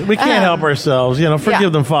it is. We can't help ourselves.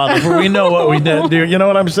 Forgive them, Father, for we know what we did do. You know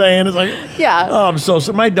what I'm saying? It's like, oh, I'm so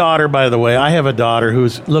my daughter, by the way, I have a daughter who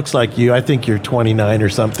looks like you. I think you're 29 or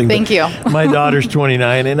something. Thank you. My daughter's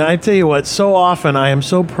 29. And I tell you what, so often I am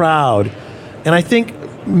so proud. And I think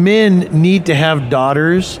men need to have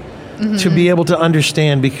daughters to be able to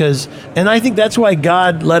understand and I think that's why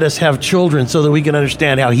God let us have children so that we can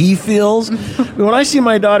understand how he feels. When I see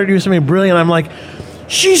my daughter do something brilliant, I'm like,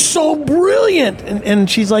 she's so brilliant. And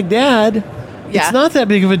she's like, Dad, it's not that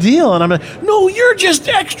big of a deal. And I'm like, no, you're just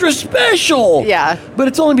extra special. Yeah. But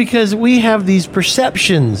it's only because we have these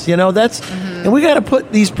perceptions, and we got to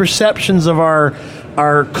put these perceptions of our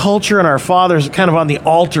culture and our fathers kind of on the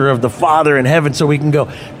altar of the Father in heaven so we can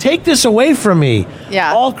go, take this away from me.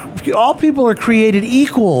 Yeah. All people are created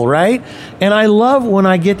equal, right? And I love when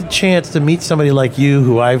I get the chance to meet somebody like you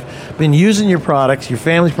who I've been using your products, your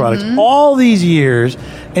family's products, all these years.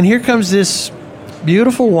 And here comes this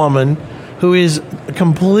beautiful woman who is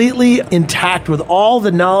completely intact with all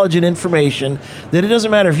the knowledge and information that it doesn't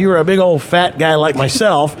matter if you were a big old fat guy like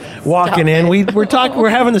myself walking in. We're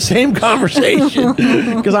having the same conversation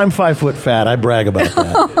because I'm 5 foot fat. I brag about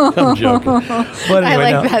that. I'm joking. But anyway,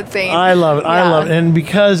 I like that saying. I love it. I love it. And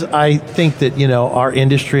because I think that, our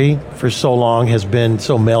industry for so long has been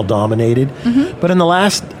so male dominated, but in the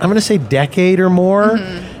last, I'm going to say decade or more,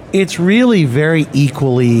 it's really very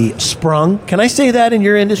equally sprung. Can I say that in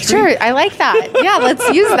your industry? Sure, I like that. Yeah, let's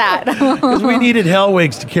use that. Because we needed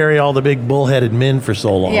Hellwigs to carry all the big bullheaded men for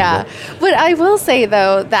so long. Yeah. But I will say,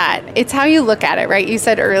 though, that it's how you look at it, right? You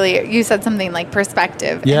said something like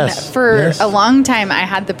perspective. Yes. And for a long time, I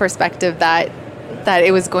had the perspective that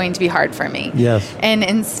it was going to be hard for me. Yes. And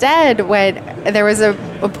instead, there was a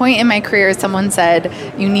point in my career, someone said,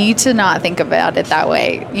 you need to not think about it that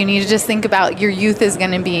way. You need to just think about your youth is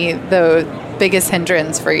going to be the biggest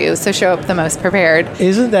hindrance for you. So show up the most prepared.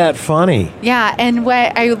 Isn't that funny? Yeah. And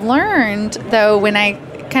what I learned, though, when I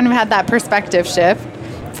kind of had that perspective shift,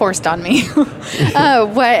 forced on me,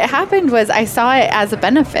 what happened was I saw it as a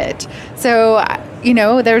benefit. So,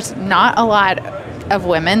 there's not a lot of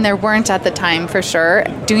women. There weren't at the time, for sure,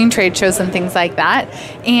 doing trade shows and things like that.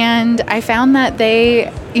 And I found that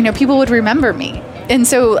people would remember me. And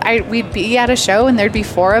so we'd be at a show and there'd be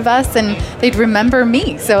 4 of us and they'd remember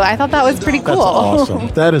me. So I thought that was pretty cool. That's awesome.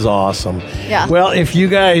 That is awesome. Yeah. Well, if you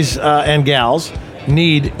guys and gals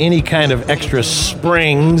need any kind of extra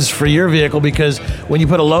springs for your vehicle, because when you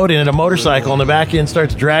put a load in it, a motorcycle and the back end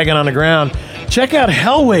starts dragging on the ground, check out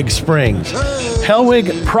Hellwig Springs.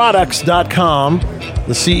 Hellwigproducts.com.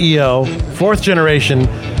 The CEO, 4th generation,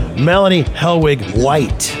 Melanie Hellwig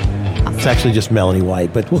White. It's actually just Melanie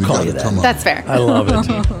White, but we'll call you that. That's fair. I love it.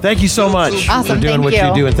 Thank you so much Awesome, for doing thank what you.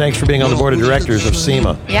 you do, and thanks for being on the board of directors of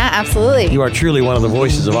SEMA. Yeah, absolutely. You are truly one of the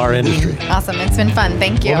voices of our industry. Awesome. It's been fun.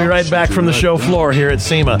 Thank you. We'll be right back from the show floor here at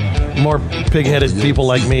SEMA. More pig-headed people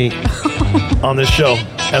like me on this show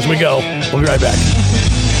as we go. We'll be right back.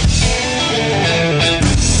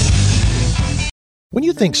 When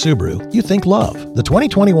you think Subaru, you think love. The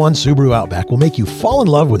 2021 Subaru Outback will make you fall in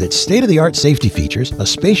love with its state-of-the-art safety features, a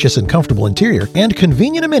spacious and comfortable interior, and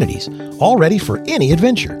convenient amenities, all ready for any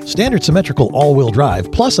adventure. Standard symmetrical all-wheel drive,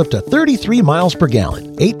 plus up to 33 miles per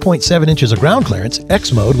gallon, 8.7 inches of ground clearance,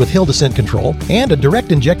 X mode with hill descent control, and a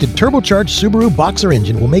direct-injected turbocharged Subaru Boxer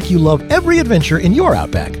engine will make you love every adventure in your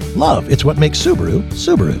Outback. Love, it's what makes Subaru,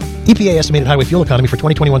 Subaru. EPA estimated highway fuel economy for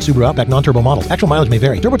 2021 Subaru Outback non-turbo models. Actual mileage may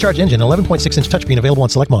vary. Turbocharged engine, 11.6-inch touchscreen available on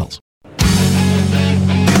select models.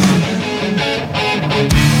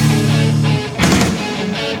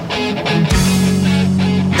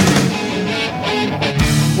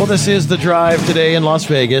 Well, this is The Drive today in Las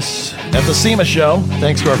Vegas at the SEMA show.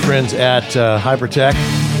 Thanks to our friends at Hypertech.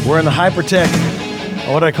 We're in the Hypertech,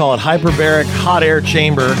 what do I call it, hyperbaric hot air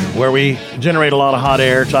chamber, where we generate a lot of hot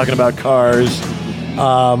air, talking about cars.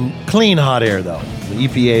 Clean hot air, though. The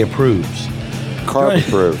EPA approves. Carb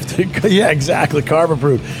approved. Yeah, exactly. Carb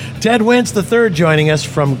approved. Ted Wentz III joining us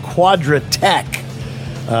from Quadratech.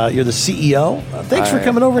 You're the CEO. Thanks for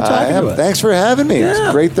coming over and talking to us. Thanks for having me. Yeah. It's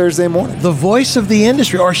a great Thursday morning. The voice of the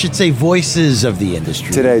industry, or I should say voices of the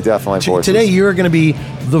industry. Today, definitely voices. Today, you're going to be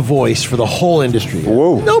the voice for the whole industry.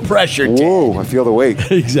 Whoa. No pressure, Ted. Whoa, I feel the weight.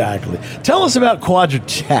 Exactly. Tell us about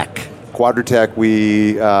Quadratech. Quadratech,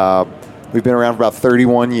 we've been around for about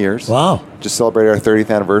 31 years. Wow. Just celebrated our 30th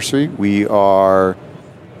anniversary. We are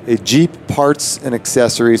a Jeep parts and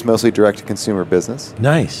accessories, mostly direct-to-consumer business.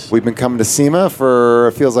 Nice. We've been coming to SEMA for,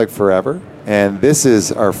 it feels like forever. And this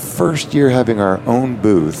is our first year having our own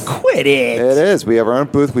booth. Quit it. It is. We have our own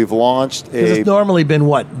booth. We've launched it's normally been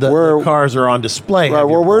what? The cars are on display. Right,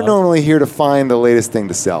 well, we're normally here to find the latest thing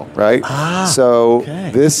to sell, right? So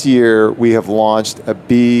this year we have launched a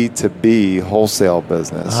B2B wholesale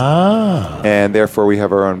business. And therefore we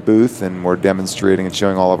have our own booth and we're demonstrating and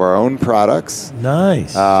showing all of our own products.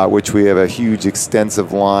 Nice. Which we have a huge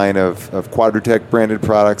extensive line of Quadratech branded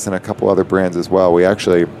products and a couple other brands as well. We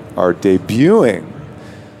actually are debuting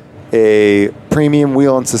a premium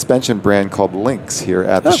wheel and suspension brand called Lynx here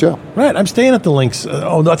at the show. Right, I'm staying at the Lynx.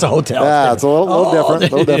 That's a hotel. Yeah, it's a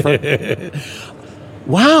little different.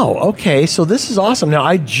 Wow, okay, so this is awesome. Now,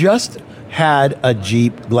 I just had a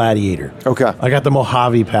Jeep Gladiator. Okay. I got the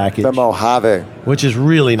Mojave package. The Mojave. Which is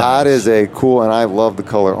really nice. That is a cool, and I love the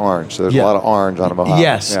color orange. So there's a lot of orange on a Mojave.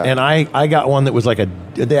 Yes, and I got one that was like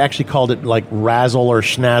they actually called it like Razzle or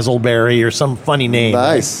Schnazzleberry or some funny name.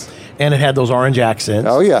 Nice. Right? And it had those orange accents.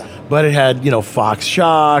 Oh, yeah. But it had, Fox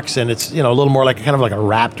shocks, and it's, a little more like kind of like a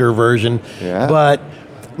Raptor version. Yeah. But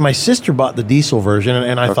my sister bought the diesel version,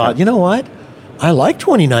 and I thought, you know what? I like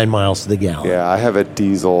 29 miles to the gallon. Yeah, I have a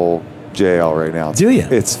diesel JL right now. Do you?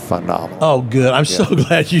 It's phenomenal. Oh, good. I'm so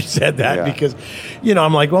glad you said that because,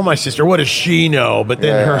 I'm like, well, my sister, what does she know? But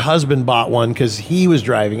then her husband bought one because he was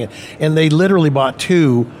driving it, and they literally bought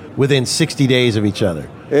two within 60 days of each other.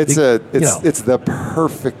 It's the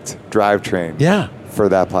perfect drivetrain for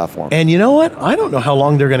that platform. And you know what? I don't know how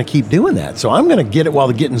long they're going to keep doing that. So I'm going to get it while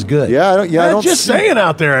the getting's good. I'm just saying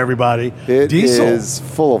out there, everybody. Diesel is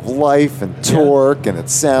full of life and torque, and it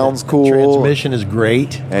sounds cool. Transmission is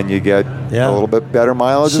great. And you get a little bit better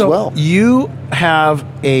mileage as well. You have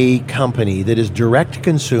a company that is direct to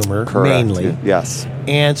consumer mainly. Yes.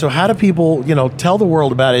 And so how do people, tell the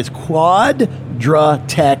world about it? It's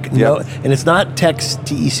Quadratech. No, and it's not Tech,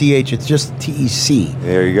 T-E-C-H, it's just T-E-C.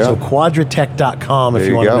 There you go. So quadratech.com if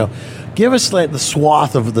you want to know. Give us the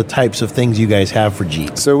swath of the types of things you guys have for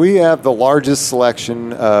Jeep. So we have the largest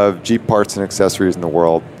selection of Jeep parts and accessories in the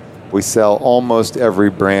world. We sell almost every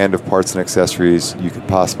brand of parts and accessories you could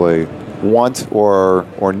possibly want or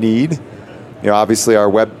need. Obviously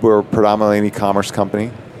we're predominantly an e-commerce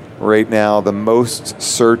company. Right now, the most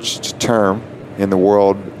searched term in the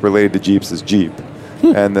world related to Jeeps is Jeep.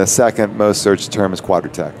 And the second most searched term is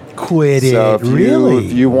Quadratech. Quit it. So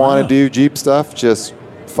if you want to do Jeep stuff, just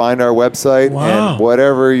find our website, Wow. and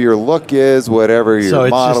whatever your look is, whatever your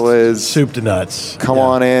model is, soup to nuts. Come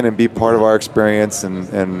on in and be part of our experience.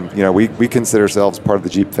 And we consider ourselves part of the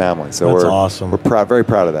Jeep family. So That's we're awesome. We're very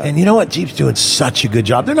proud of that. And you know what? Jeep's doing such a good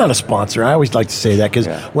job. They're not a sponsor. I always like to say that because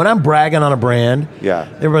when I'm bragging on a brand,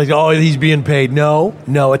 everybody's like, oh, he's being paid. No,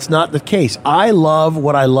 it's not the case. I love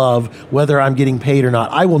what I love, whether I'm getting paid or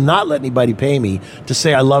not. I will not let anybody pay me to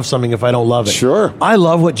say I love something if I don't love it. Sure. I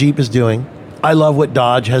love what Jeep is doing. I love what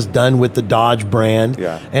Dodge has done with the Dodge brand.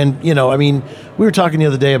 Yeah. And, we were talking the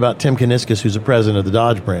other day about Tim Kuniskis, who's the president of the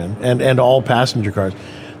Dodge brand, and all passenger cars.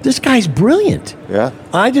 This guy's brilliant. Yeah.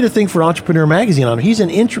 I did a thing for Entrepreneur Magazine on him. He's an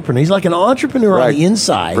entrepreneur. He's like an entrepreneur on the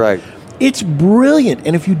inside. Right. It's brilliant.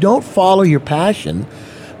 And if you don't follow your passion,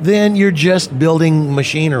 then you're just building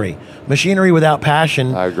machinery. Machinery without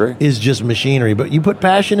passion is just machinery. But you put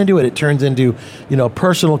passion into it, it turns into,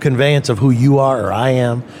 personal conveyance of who you are or I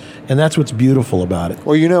am. And that's what's beautiful about it.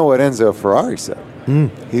 Well, you know what Enzo Ferrari said?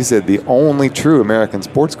 He said the only true American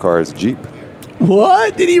sports car is Jeep.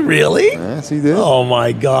 What? Did he really? Yes, he did. Oh,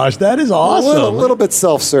 my gosh. That is awesome. A little bit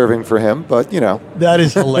self-serving for him, but, That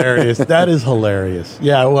is hilarious. That is hilarious.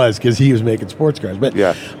 Yeah, it was, because he was making sports cars. But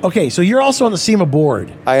okay, so you're also on the SEMA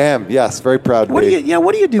board. I am, yes. Very proud to be.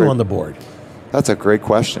 What do you do on the board? That's a great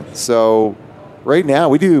question. So right now,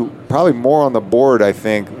 we do probably more on the board, I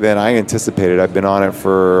think, than I anticipated. I've been on it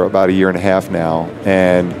for about a year and a half now.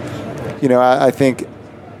 And, I think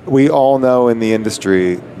we all know in the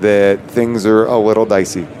industry that things are a little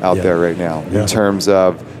dicey out there right now in terms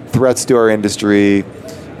of threats to our industry,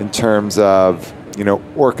 in terms of,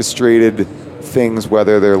 orchestrated things,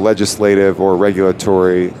 whether they're legislative or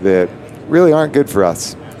regulatory, that really aren't good for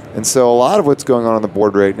us. And so a lot of what's going on the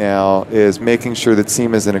board right now is making sure that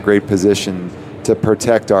SEMA is in a great position to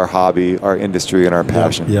protect our hobby, our industry, and our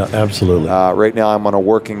passion. Yeah, absolutely. Right now I'm on a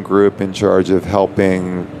working group in charge of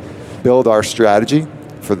helping build our strategy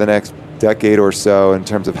for the next decade or so in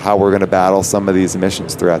terms of how we're going to battle some of these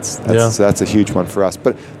emissions threats. So that's a huge one for us.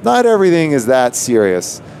 But not everything is that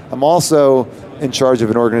serious. I'm also in charge of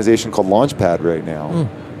an organization called Launchpad right now.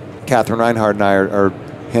 Catherine Reinhardt and I are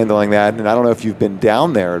handling that. And I don't know if you've been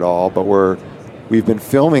down there at all, but we've been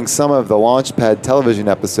filming some of the Launchpad television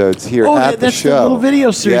episodes here at the show. That's the little video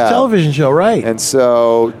series television show, right? And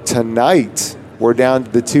so tonight we're down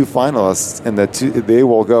to the two finalists, and they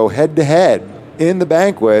will go head-to-head in the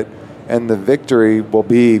banquet, and the victory will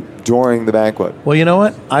be during the banquet. Well, you know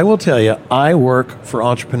what? I will tell you, I work for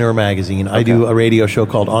Entrepreneur Magazine. I do a radio show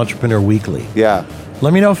called Entrepreneur Weekly. Yeah.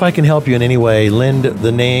 Let me know if I can help you in any way. Lend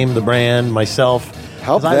the name, the brand, myself.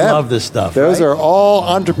 Help them. I love this stuff. Those are all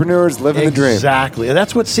entrepreneurs living the dream. Exactly. And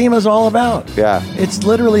that's what SEMA is all about. Yeah. It's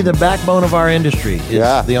literally the backbone of our industry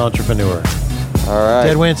is the entrepreneur. All right.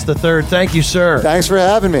 Ted Wentz III, thank you, sir. Thanks for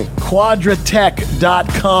having me.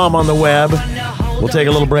 Quadratech.com on the web. We'll take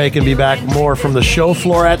a little break and be back more from the show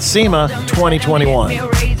floor at SEMA 2021.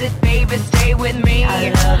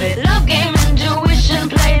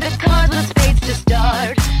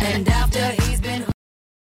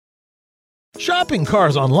 Shopping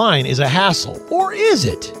cars online is a hassle, or is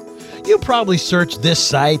it? You probably search this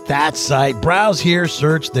site, that site, browse here,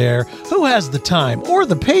 search there. Who has the time or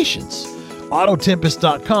the patience?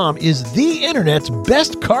 Autotempest.com is the internet's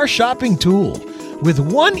best car shopping tool. With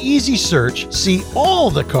one easy search, see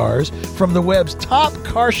all the cars from the web's top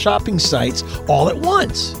car shopping sites all at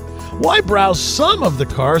once. Why browse some of the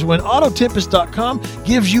cars when Autotempest.com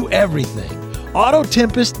gives you everything?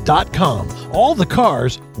 Autotempest.com. All the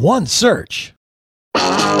cars, one search.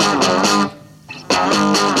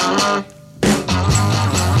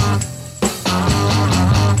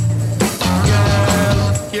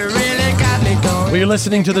 Well, you're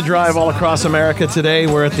listening to The Drive all across America today.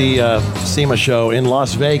 We're at the SEMA show in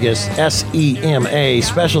Las Vegas, SEMA,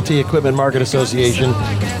 Specialty Equipment Market Association.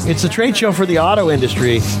 It's a trade show for the auto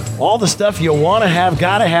industry. All the stuff you want to have,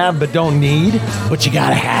 got to have, but don't need, but you got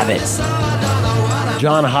to have it.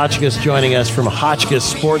 John Hotchkiss joining us from Hotchkiss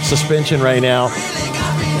Sports Suspension right now.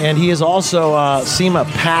 And he is also SEMA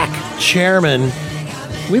PAC chairman.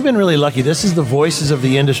 We've been really lucky. This is the voices of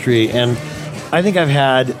the industry, and I think I've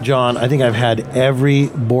had every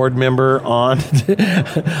board member on.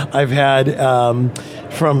 I've had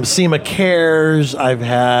from SEMA Cares. I've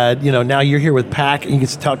had, now you're here with PAC. You can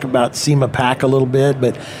talk about SEMA PAC a little bit,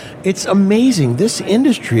 but it's amazing. This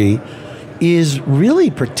industry is really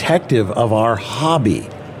protective of our hobby,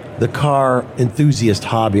 the car enthusiast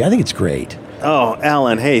hobby. I think it's great. Oh,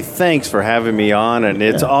 Alan, hey, thanks for having me on, and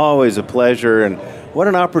it's always a pleasure, and what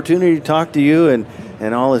an opportunity to talk to you, and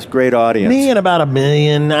and all this great audience. Me and about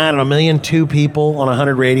 1.2 people on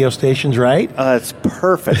 100 radio stations, right? It's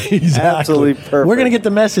perfect. Exactly. Absolutely perfect. We're going to get the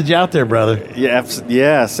message out there, brother.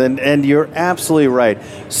 Yes, and you're absolutely right.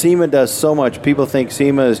 SEMA does so much. People think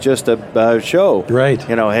SEMA is just a show. Right.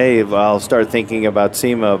 Hey, I'll start thinking about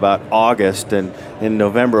SEMA about August, and in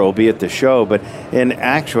November we'll be at the show. But in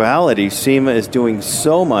actuality, SEMA is doing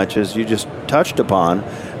so much, as you just touched upon.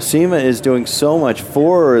 SEMA is doing so much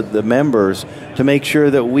for the members to make sure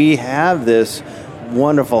that we have this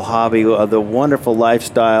wonderful hobby, the wonderful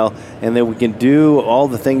lifestyle, and that we can do all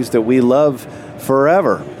the things that we love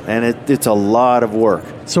forever. And it's a lot of work.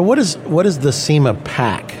 So what is the SEMA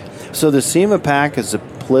PAC? So the SEMA PAC is a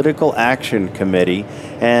political action committee,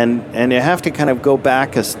 and you have to kind of go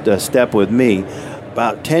back a step with me.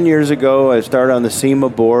 About 10 years ago, I started on the SEMA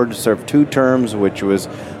board, served 2 terms, which was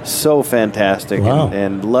so fantastic. Wow.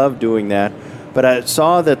 and loved doing that. But I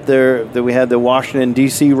saw that we had the Washington,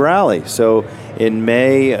 D.C. rally. So in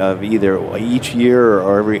May of either each year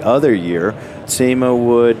or every other year, SEMA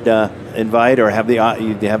would invite or have the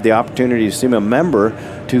opportunity as a SEMA member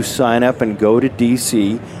to sign up and go to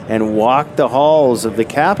D.C. and walk the halls of the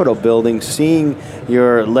Capitol building, seeing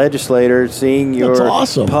your legislator, seeing your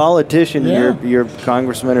awesome. politician, your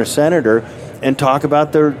congressman or senator, and talk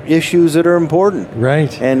about the issues that are important.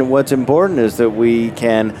 Right. And what's important is that we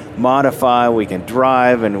can modify, we can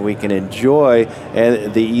drive, and we can enjoy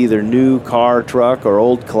the either new car, truck, or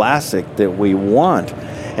old classic that we want.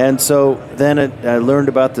 And so then I learned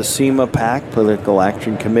about the SEMA PAC, Political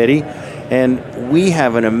Action Committee, and we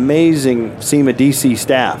have an amazing SEMA DC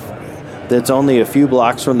staff that's only a few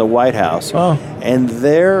blocks from the White House. Oh. And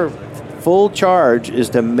their full charge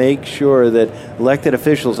is to make sure that elected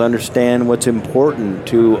officials understand what's important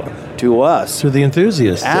to us. To the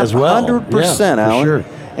enthusiasts as well. 100%, Alan. Sure.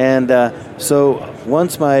 And so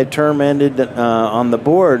once my term ended on the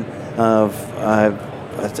board,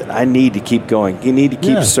 I said, I need to keep going. You need to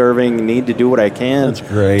keep serving. You need to do what I can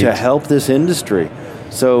to help this industry.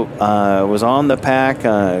 So I was on the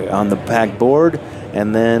PAC board,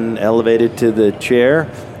 and then elevated to the chair.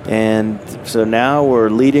 And so now we're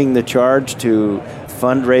leading the charge to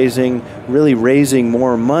fundraising, really raising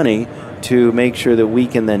more money to make sure that we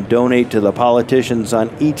can then donate to the politicians on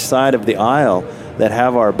each side of the aisle that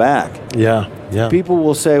have our back. Yeah. People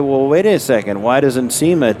will say, well, wait a second, why doesn't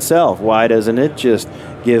SEMA itself, why doesn't it just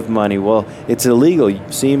give money? Well, it's illegal.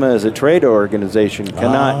 SEMA as a trade organization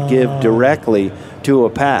cannot give directly to a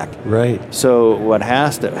PAC. Right. So what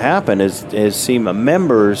has to happen is SEMA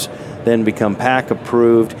members then become PAC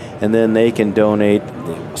approved, and then they can donate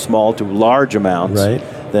small to large amounts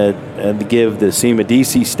that give the SEMA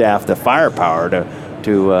DC staff the firepower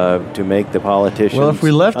to make the politicians Well, if we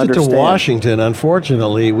left understand. it to Washington,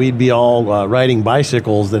 unfortunately, we'd be all riding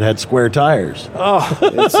bicycles that had square tires. Oh,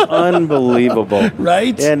 it's unbelievable.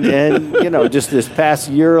 Right? And just this past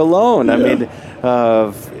year alone, I mean,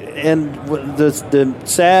 and the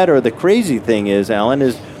sad or the crazy thing is, Alan,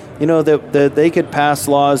 is that they could pass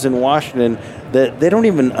laws in Washington that they don't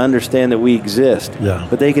even understand that we exist. Yeah.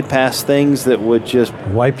 But they could pass things that would just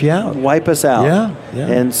wipe you out, wipe us out. Yeah.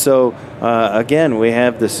 And so again, we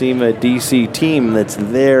have the SEMA DC team that's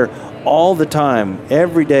there all the time,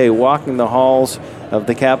 every day, walking the halls of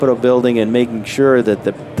the Capitol building and making sure that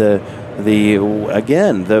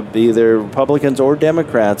either Republicans or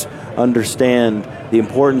Democrats understand the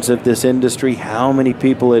importance of this industry, how many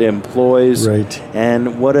people it employs,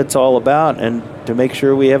 and what it's all about, and to make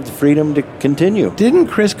sure we have the freedom to continue. Didn't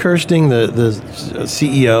Chris Kirsting, the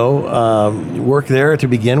CEO, work there to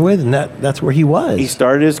begin with, and that's where he was? He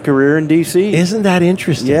started his career in D.C. Isn't that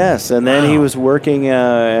interesting? Yes, and then he was working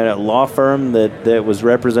at a law firm that was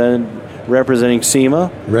representing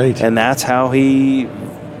SEMA, and that's how he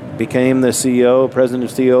became the president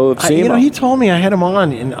and CEO of SEMA. He told me, I had him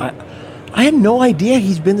on, and I had no idea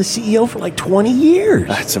he's been the CEO for like 20 years.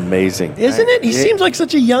 That's amazing. Isn't it? He seems like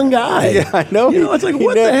such a young guy. Yeah, I know. It's like,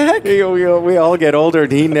 what the heck? We all get older,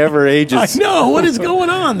 and he never ages. I know. What is going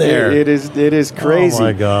on there? It is crazy. Oh,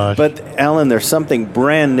 my gosh. But, Alan, there's something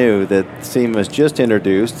brand new that SEMA's just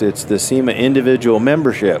introduced. It's the SEMA individual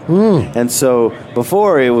membership. And so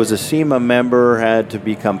before, it was a SEMA member had to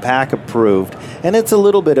become PAC approved, and it's a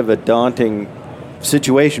little bit of a daunting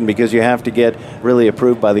situation because you have to get really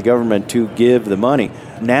approved by the government to give the money.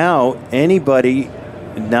 Now, anybody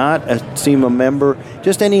not a SEMA member,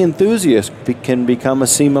 just any enthusiast can become a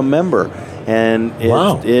SEMA member. And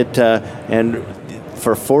and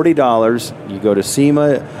for $40, you go to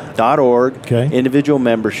SEMA.org, individual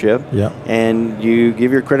membership, and you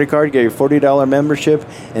give your credit card, get your $40 membership,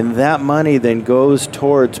 and that money then goes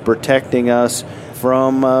towards protecting us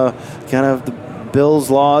from kind of the Bill's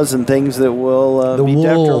laws and things that will the be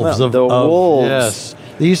wolves detrimental. The wolves. Yes.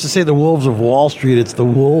 They used to say the wolves of Wall Street. It's the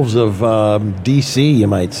wolves of D.C., you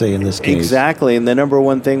might say, in this case. Exactly. And the number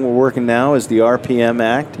one thing we're working now is the RPM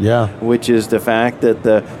Act, which is the fact that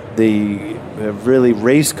the really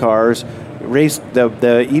race cars,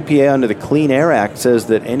 the EPA under the Clean Air Act says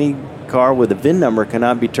that any car with a VIN number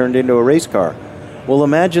cannot be turned into a race car. Well,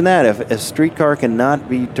 imagine that. If a street car cannot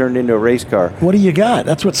be turned into a race car. What do you got?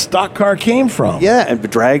 That's what stock car came from. Yeah, and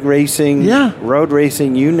drag racing, road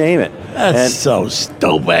racing, you name it. That's so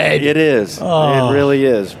stupid. It is. Oh. It really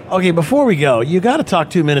is. Okay, before we go, you got to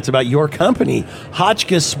talk 2 minutes about your company,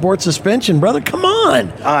 Hotchkiss Sports Suspension, brother. Come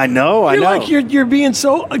on. I know. You're being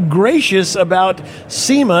so gracious about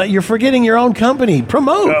SEMA. You're forgetting your own company.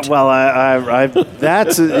 Promote. Well,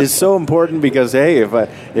 that is so important because, hey,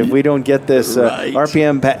 if we don't get this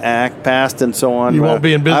RPM Act passed and so on, you won't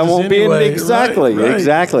be in business. I won't anyway. be in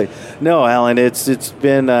exactly. No, Alan, it's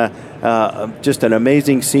been just an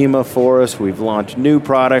amazing SEMA for us. We've launched new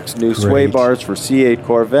products, new sway bars for C8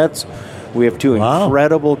 Corvettes. We have two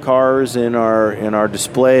incredible cars in our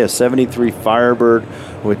display: a '73 Firebird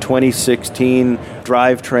with 2016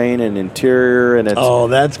 drivetrain and interior, and it's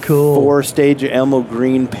that's cool. 4-stage emerald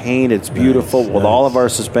green paint. It's beautiful with all of our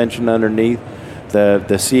suspension underneath. The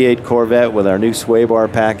C8 Corvette with our new sway bar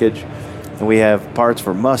package, and we have parts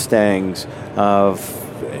for Mustangs,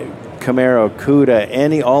 Camaro,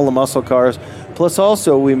 Cuda, all the muscle cars. Plus,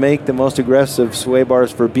 also we make the most aggressive sway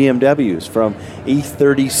bars for BMWs, from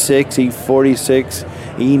E36, E46,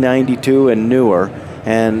 E92, and newer.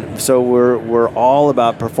 And so we're all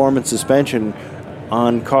about performance suspension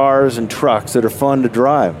on cars and trucks that are fun to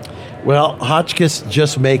drive. Well, Hotchkiss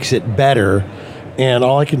just makes it better. And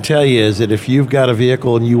all I can tell you is that if you've got a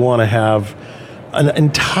vehicle and you want to have an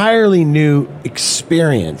entirely new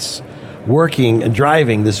experience working and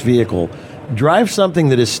driving this vehicle, drive something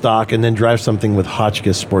that is stock and then drive something with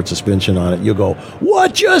Hotchkiss Sports Suspension on it. You'll go,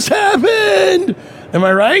 what just happened? Am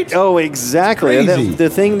I right? Oh, exactly. Crazy. The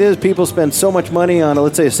thing is, people spend so much money on,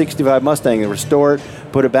 let's say, a 65 Mustang, and restore it,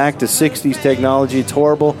 put it back to 60s technology. It's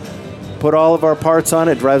horrible. Put all of our parts on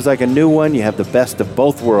it, drives like a new one. You have the best of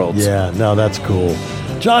both worlds. Yeah, no, that's cool.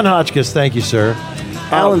 John Hotchkiss, thank you, sir.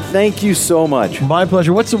 Alan, thank you so much. My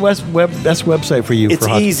pleasure. What's the best website for you? It's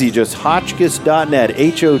easy, just hotchkiss.net,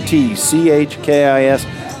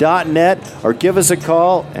 HOTCHKIS.net, or give us a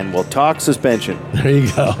call and we'll talk suspension. There you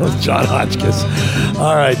go, John Hotchkiss.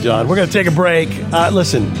 All right, John, we're going to take a break.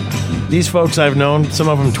 Listen, these folks I've known, some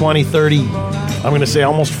of them 20, 30, I'm going to say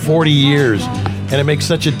almost 40 years. And it makes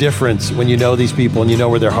such a difference when you know these people and you know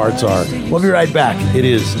where their hearts are. We'll be right back. It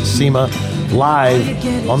is SEMA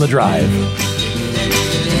Live on the Drive.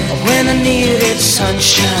 When I needed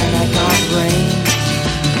sunshine, I got rain.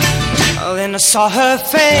 Oh, then I saw her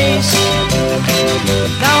face.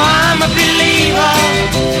 Now I'm a believer,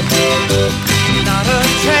 not a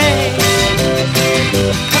trace.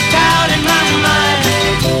 A doubt in my mind.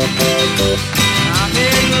 I'm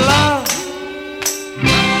in love.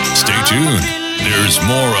 Stay tuned. There's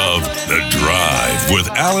more of The Drive with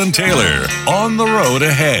Alan Taylor on the road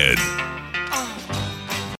ahead.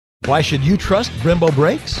 Why should you trust Brembo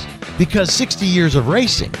brakes? Because 60 years of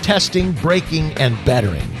racing, testing, braking, and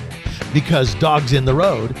bettering. Because dogs in the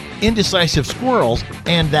road, indecisive squirrels,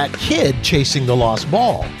 and that kid chasing the lost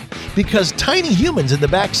ball. Because tiny humans in the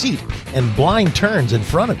back seat and blind turns in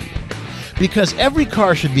front of you. Because every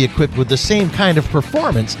car should be equipped with the same kind of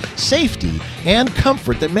performance, safety, and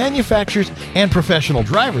comfort that manufacturers and professional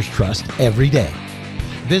drivers trust every day.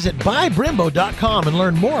 Visit buybrembo.com and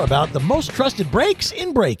learn more about the most trusted brakes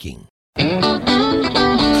in braking.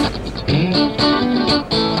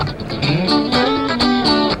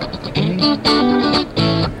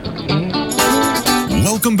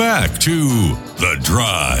 Welcome back to The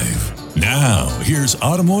Drive. Now, here's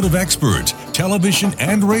automotive expert, television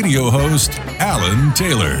and radio host, Alan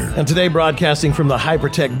Taylor. And today, broadcasting from the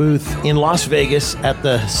Hypertech booth in Las Vegas at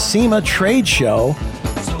the SEMA trade show.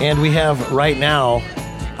 And we have right now,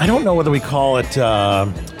 I don't know whether we call it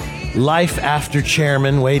Life After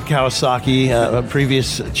Chairman, Wade Kawasaki,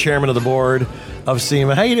 previous chairman of the board of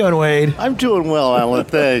SEMA. How you doing, Wade? I'm doing well, Alan.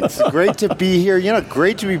 Thanks. Great to be here.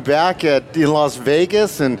 Great to be back in Las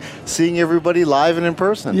Vegas and seeing everybody live and in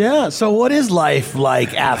person. Yeah. So what is life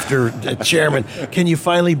like after chairman? Can you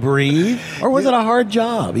finally breathe? Or was it a hard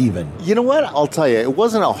job even? You know what? I'll tell you, it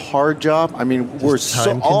wasn't a hard job. I mean, we're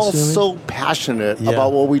all so passionate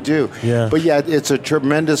about what we do. Yeah. But yeah, it's a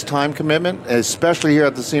tremendous time commitment, especially here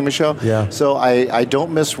at the SEMA show. Yeah. So I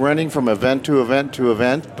don't miss running from event to event to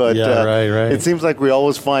event. But right. It seems seems like we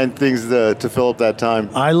always find things to fill up that time.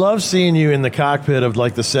 I love seeing you in the cockpit of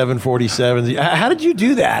like the 747s. How did you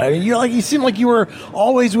do that? I mean, you seem like you were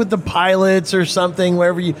always with the pilots or something,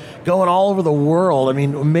 wherever you going all over the world. I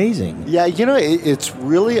mean, amazing. Yeah, it's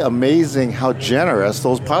really amazing how generous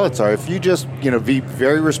those pilots are. If you just, be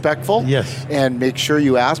very respectful, yes, and make sure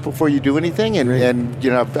you ask before you do anything. And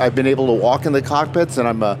I've been able to walk in the cockpits, and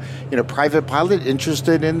I'm a private pilot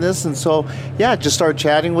interested in this, and so just start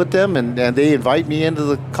chatting with them, and they invite me into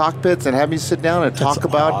the cockpits and have me sit down and talk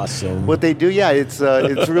about what they do. Yeah, it's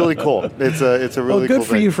really cool. It's a really good cool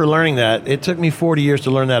for thing. you for learning that. It took me 40 years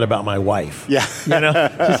to learn that about my wife. Yeah, you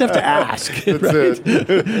just have to ask. That's right?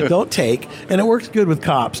 it. Don't take, and it works good with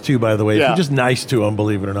cops too. By the way, if Yeah. you're just nice to them,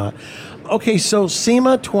 believe it or not. Okay, so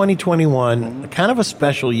SEMA 2021, kind of a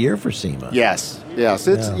special year for SEMA. Yes.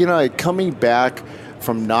 It's coming back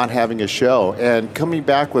from not having a show and coming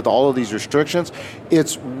back with all of these restrictions.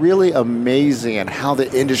 It's really amazing and how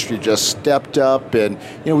the industry just stepped up, and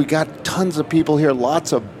we got tons of people here,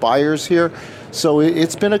 lots of buyers here. So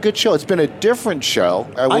it's been a good show. It's been a different show.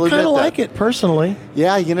 I kind of like it personally.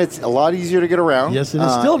 Yeah, it's a lot easier to get around. Yes, it is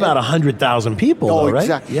still about 100,000 people, though, right?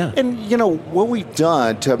 Exactly. Yeah. And what we've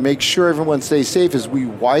done to make sure everyone stays safe is we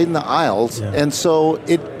widen the aisles, and so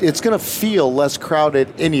it's going to feel less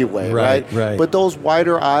crowded anyway, right? Right. But those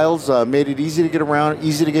wider aisles made it easy to get around,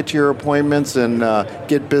 easy to get to your appointments, and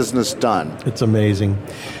get business done. It's amazing.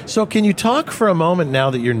 So can you talk for a moment now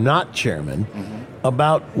that you're not chairman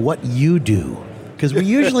about what you do? Because we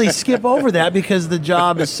usually skip over that because the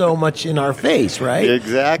job is so much in our face, right?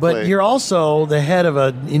 Exactly. But you're also the head of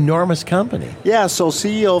an enormous company. Yeah, so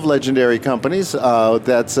CEO of Legendary Companies,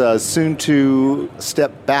 that's soon to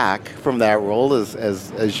step back from that role,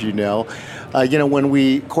 as you know.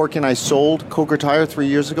 When Corky and I sold Coker Tire 3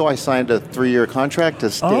 years ago, I signed a 3-year contract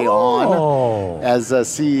to stay on as a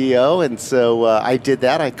CEO, and so I did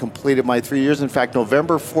that. I completed my 3 years. In fact,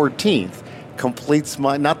 November 14th completes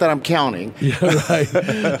my, not that I'm counting. Yeah, right.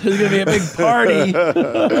 There's going to be a big party.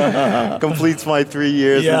 Completes my 3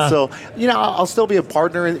 years. Yeah. And so, I'll still be a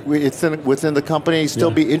partner within the company,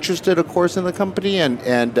 still be interested, of course, in the company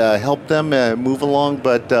and help them move along.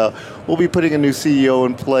 But we'll be putting a new CEO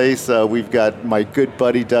in place. We've got my good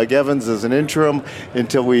buddy Doug Evans as an interim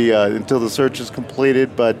until the search is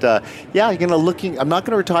completed. But I'm not going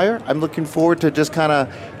to retire. I'm looking forward to just kind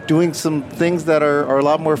of doing some things that are a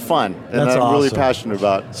lot more fun, and That's I'm awesome. really passionate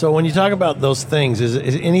about. So when you talk about those things, is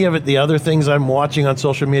any of it the other things I'm watching on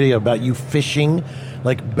social media about you fishing,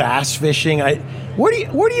 like bass fishing? Where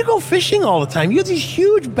do you go fishing all the time? You have these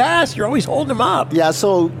huge bass. You're always holding them up. Yeah,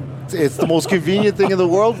 so it's the most convenient thing in the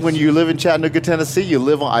world. When you live in Chattanooga, Tennessee, I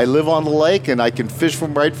live on the lake, and I can fish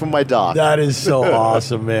right from my dock. That is so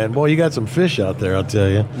awesome, man. Boy, you got some fish out there, I'll tell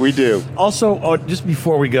you. We do. Also, just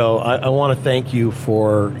before we go, I want to thank you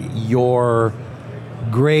for your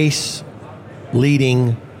grace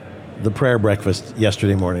leading the prayer breakfast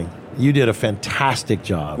yesterday morning. You did a fantastic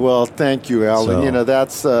job. Well, thank you, Alan. So,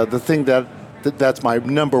 That's the thing that's my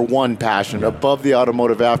number one passion. Above the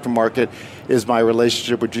automotive aftermarket is my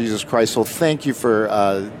relationship with Jesus Christ. So thank you for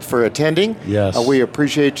attending. Yes. We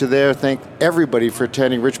appreciate you there. Thank everybody for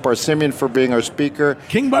attending. Rich Barsimian for being our speaker.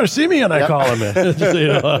 King Barsimian, I call him.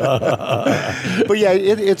 But yeah,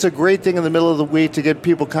 it's a great thing in the middle of the week to get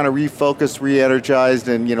people kind of refocused, re-energized,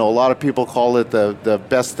 and a lot of people call it the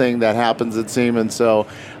best thing that happens at SEMA. And so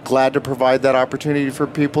glad to provide that opportunity for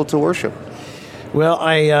people to worship. Well,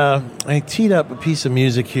 I teed up a piece of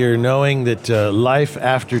music here, knowing that life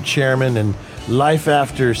after chairman and life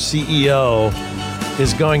after CEO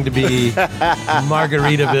is going to be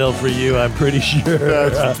Margaritaville for you, I'm pretty sure.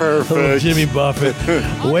 That's perfect. Jimmy Buffett,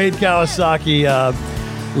 Wade Kawasaki,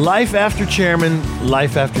 life after chairman,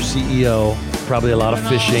 life after CEO, probably a lot of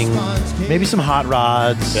fishing, maybe some hot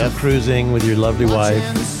rods, some cruising with your lovely wife,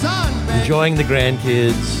 enjoying the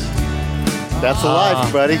grandkids. That's the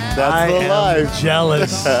life, buddy. That's the life. I'm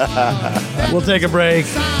jealous. We'll take a break.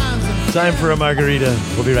 Time for a margarita.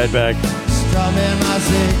 We'll be right back. Strumming my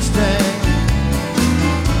six string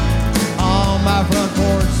on my front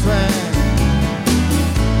porch swing.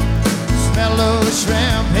 Smell those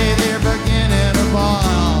shrimp, hey, they're beginning to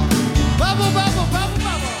boil. Bubble, bubble, bubble,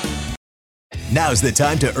 bubble. Now's the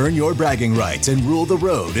time to earn your bragging rights and rule the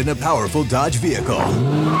road in a powerful Dodge vehicle.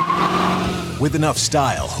 With enough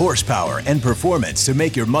style, horsepower, and performance to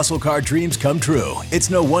make your muscle car dreams come true,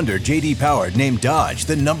 it's no wonder J.D. Power named Dodge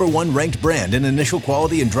the #1 ranked brand in initial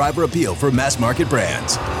quality and driver appeal for mass market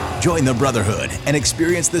brands. Join the brotherhood and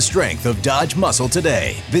experience the strength of Dodge muscle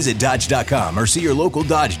today. Visit Dodge.com or see your local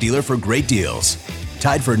Dodge dealer for great deals.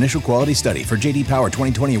 Tied for initial quality study. For J.D. Power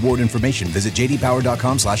 2020 award information, visit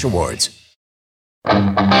jdpower.com/awards. Well,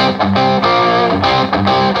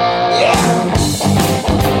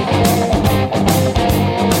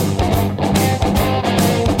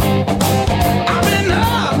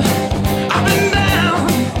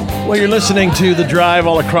 you're listening to The Drive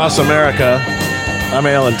all across America. I'm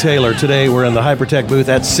Alan Taylor. Today we're in the Hypertech booth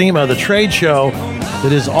at SEMA, the trade show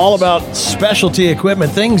that is all about specialty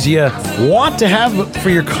equipment, things you want to have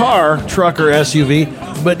for your car, truck, or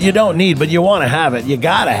SUV, but you don't need, but you want to have it. You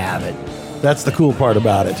got to have it. That's the cool part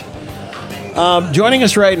about it. Joining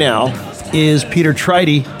us right now is Peter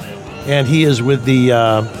Tridy, and he is with the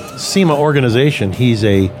SEMA organization. He's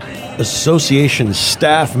a association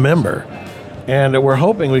staff member. And we're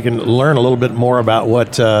hoping we can learn a little bit more about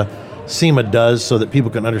what SEMA does so that people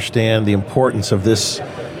can understand the importance of this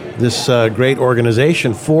great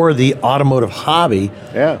organization for the automotive hobby.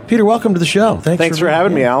 Yeah. Peter, welcome to the show. Thanks for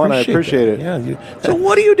having me, Alan. I appreciate it. Yeah. So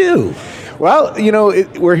what do you do? Well,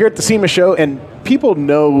 we're here at the SEMA show, and people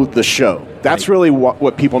know the show. That's really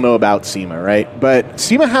what people know about SEMA, right? But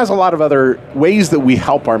SEMA has a lot of other ways that we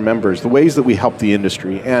help our members, the ways that we help the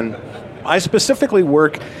industry. And I specifically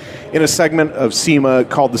work in a segment of SEMA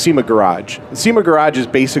called the SEMA Garage. The SEMA Garage is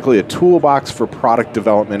basically a toolbox for product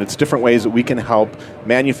development. It's different ways that we can help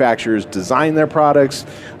manufacturers design their products,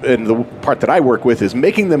 and the part that I work with is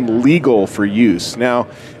making them legal for use. Now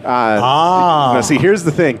see, here's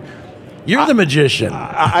the thing. You're the magician.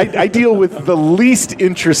 I deal with the least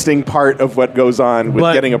interesting part of what goes on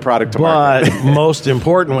with getting a product to market. But most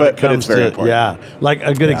important when it comes to important. Yeah. Like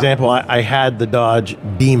a good example, I had the Dodge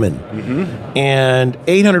Demon, and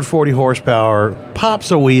 840 horsepower,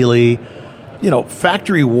 pops a wheelie,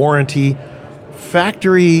 factory warranty,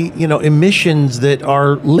 factory emissions that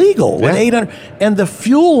are legal with 800, and the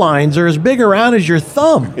fuel lines are as big around as your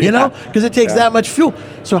thumb, because it takes that much fuel.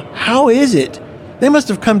 So how is it? They must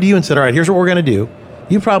have come to you and said, all right, here's what we're going to do.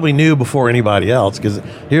 You probably knew before anybody else, because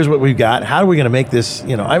here's what we've got. How are we going to make this,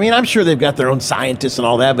 I'm sure they've got their own scientists and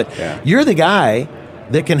all that, but you're the guy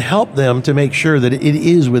that can help them to make sure that it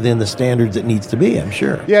is within the standards it needs to be, I'm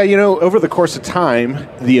sure. Yeah, over the course of time,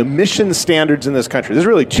 the emission standards in this country, there's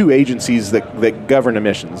really two agencies that govern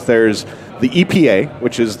emissions. There's the EPA,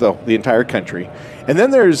 which is the entire country, and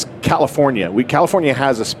then there's California. California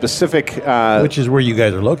has a specific... which is where you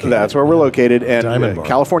guys are located. That's where we're located, and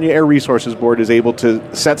California Air Resources Board is able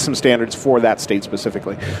to set some standards for that state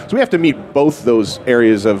specifically. So we have to meet both those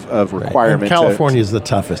areas of requirement. California is the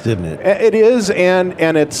toughest, isn't it? It is, and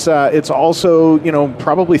it's also,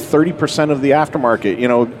 probably 30% of the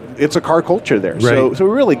aftermarket, it's a car culture there. Right. So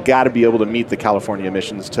we really got to be able to meet the California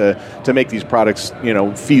emissions to make these products,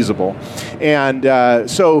 feasible. And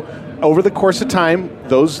so over the course of time,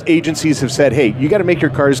 those agencies have said, hey, you got to make your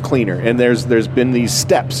cars cleaner. And there's been these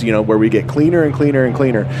steps, where we get cleaner and cleaner and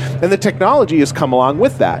cleaner. And the technology has come along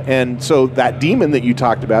with that. And so that Demon that you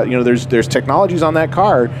talked about, there's technologies on that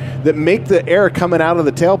car that make the air coming out of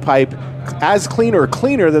the tailpipe as clean or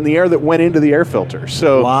cleaner than the air that went into the air filter.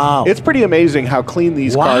 So it's pretty amazing how clean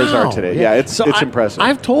these cars are today. Yeah, it's impressive.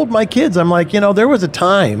 I've told my kids, I'm like, there was a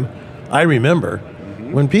time, I remember,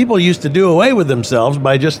 when people used to do away with themselves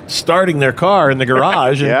by just starting their car in the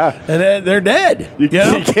garage and they're dead. You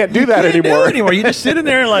can't do that anymore. You just sit in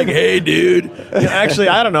there and like, hey, dude. Actually,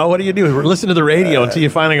 I don't know. What do you do? Listen to the radio until you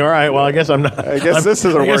finally go, all right, well, I guess I'm not. This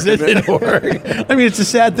isn't working. This didn't work. I mean, it's a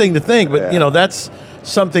sad thing to think, but, that's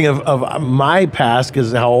something of my past,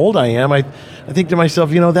 because how old I am, I think to myself,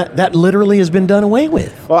 that literally has been done away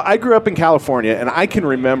with. Well, I grew up in California, and I can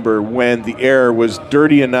remember when the air was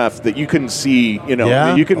dirty enough that you couldn't see,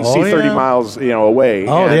 you couldn't see 30 miles, away.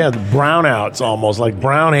 Oh, the brownouts almost, like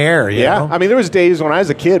brown air. Yeah. I mean, there was days when I was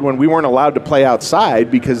a kid when we weren't allowed to play outside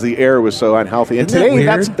because the air was so unhealthy. And today,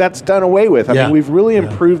 that's done away with. I mean, we've really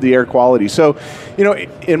improved the air quality. So,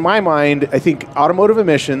 in my mind, I think automotive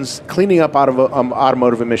emissions, cleaning up out of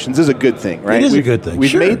automotive emissions is a good thing, right? It is a good thing.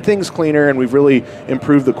 We've made things cleaner, and we've really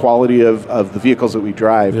improved the quality of the vehicles that we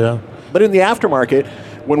drive. Yeah. But in the aftermarket,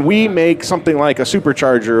 when we make something like a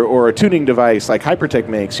supercharger or a tuning device like Hypertech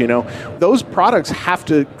makes, those products have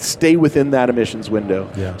to stay within that emissions window.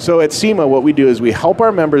 Yeah. So at SEMA, what we do is we help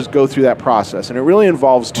our members go through that process, and it really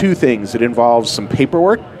involves two things. It involves some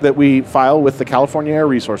paperwork that we file with the California Air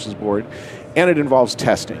Resources Board, and it involves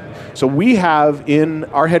testing. So we have in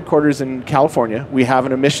our headquarters in California, we have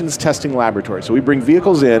an emissions testing laboratory. So we bring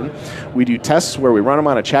vehicles in, we do tests where we run them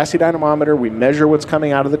on a chassis dynamometer, we measure what's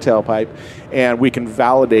coming out of the tailpipe, and we can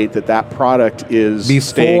validate that product is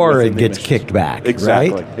before it gets kicked back.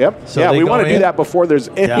 Exactly. Right? Yep. So we want to do that before there's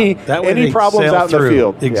any problems out in the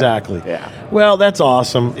field. Exactly. Yeah. Well, that's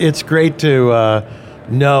awesome. It's great to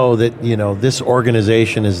know that this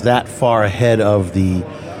organization is that far ahead of the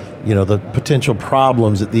the potential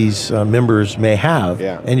problems that these members may have,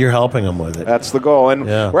 and you're helping them with it. That's the goal. And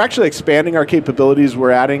we're actually expanding our capabilities.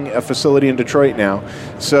 We're adding a facility in Detroit now.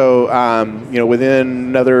 So, within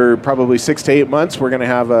another probably 6 to 8 months, we're going to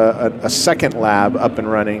have a second lab up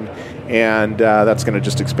and running. And that's going to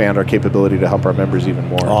just expand our capability to help our members even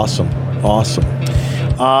more. Awesome.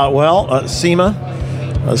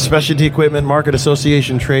 SEMA, Specialty Equipment Market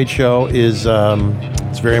Association Trade Show is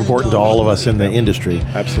it's very important to all of us in the industry.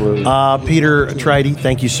 Absolutely. Peter Tridy,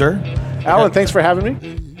 thank you, sir. Alan, thanks for having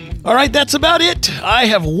me. All right, that's about it. I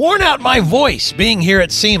have worn out my voice being here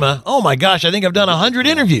at SEMA. Oh my gosh, I think I've done 100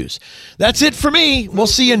 interviews. That's it for me. We'll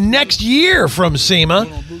see you next year from SEMA.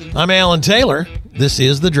 I'm Alan Taylor. This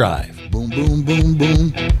is The Drive. Boom, boom, boom,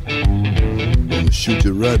 boom. Gonna shoot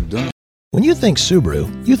you right down. When you think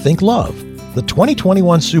Subaru, you think love. The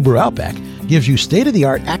 2021 Subaru Outback gives you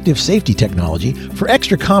state-of-the-art active safety technology for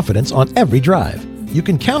extra confidence on every drive. You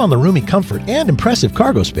can count on the roomy comfort and impressive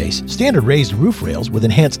cargo space, standard raised roof rails with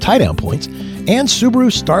enhanced tie-down points, and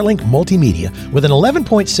Subaru Starlink Multimedia with an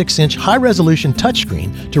 11.6-inch high-resolution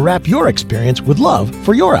touchscreen to wrap your experience with love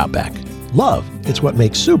for your Outback. Love, it's what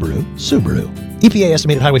makes Subaru, Subaru. EPA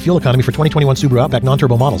estimated highway fuel economy for 2021 Subaru Outback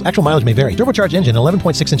non-turbo models. Actual mileage may vary. Turbocharged engine,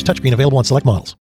 11.6-inch touchscreen available on select models.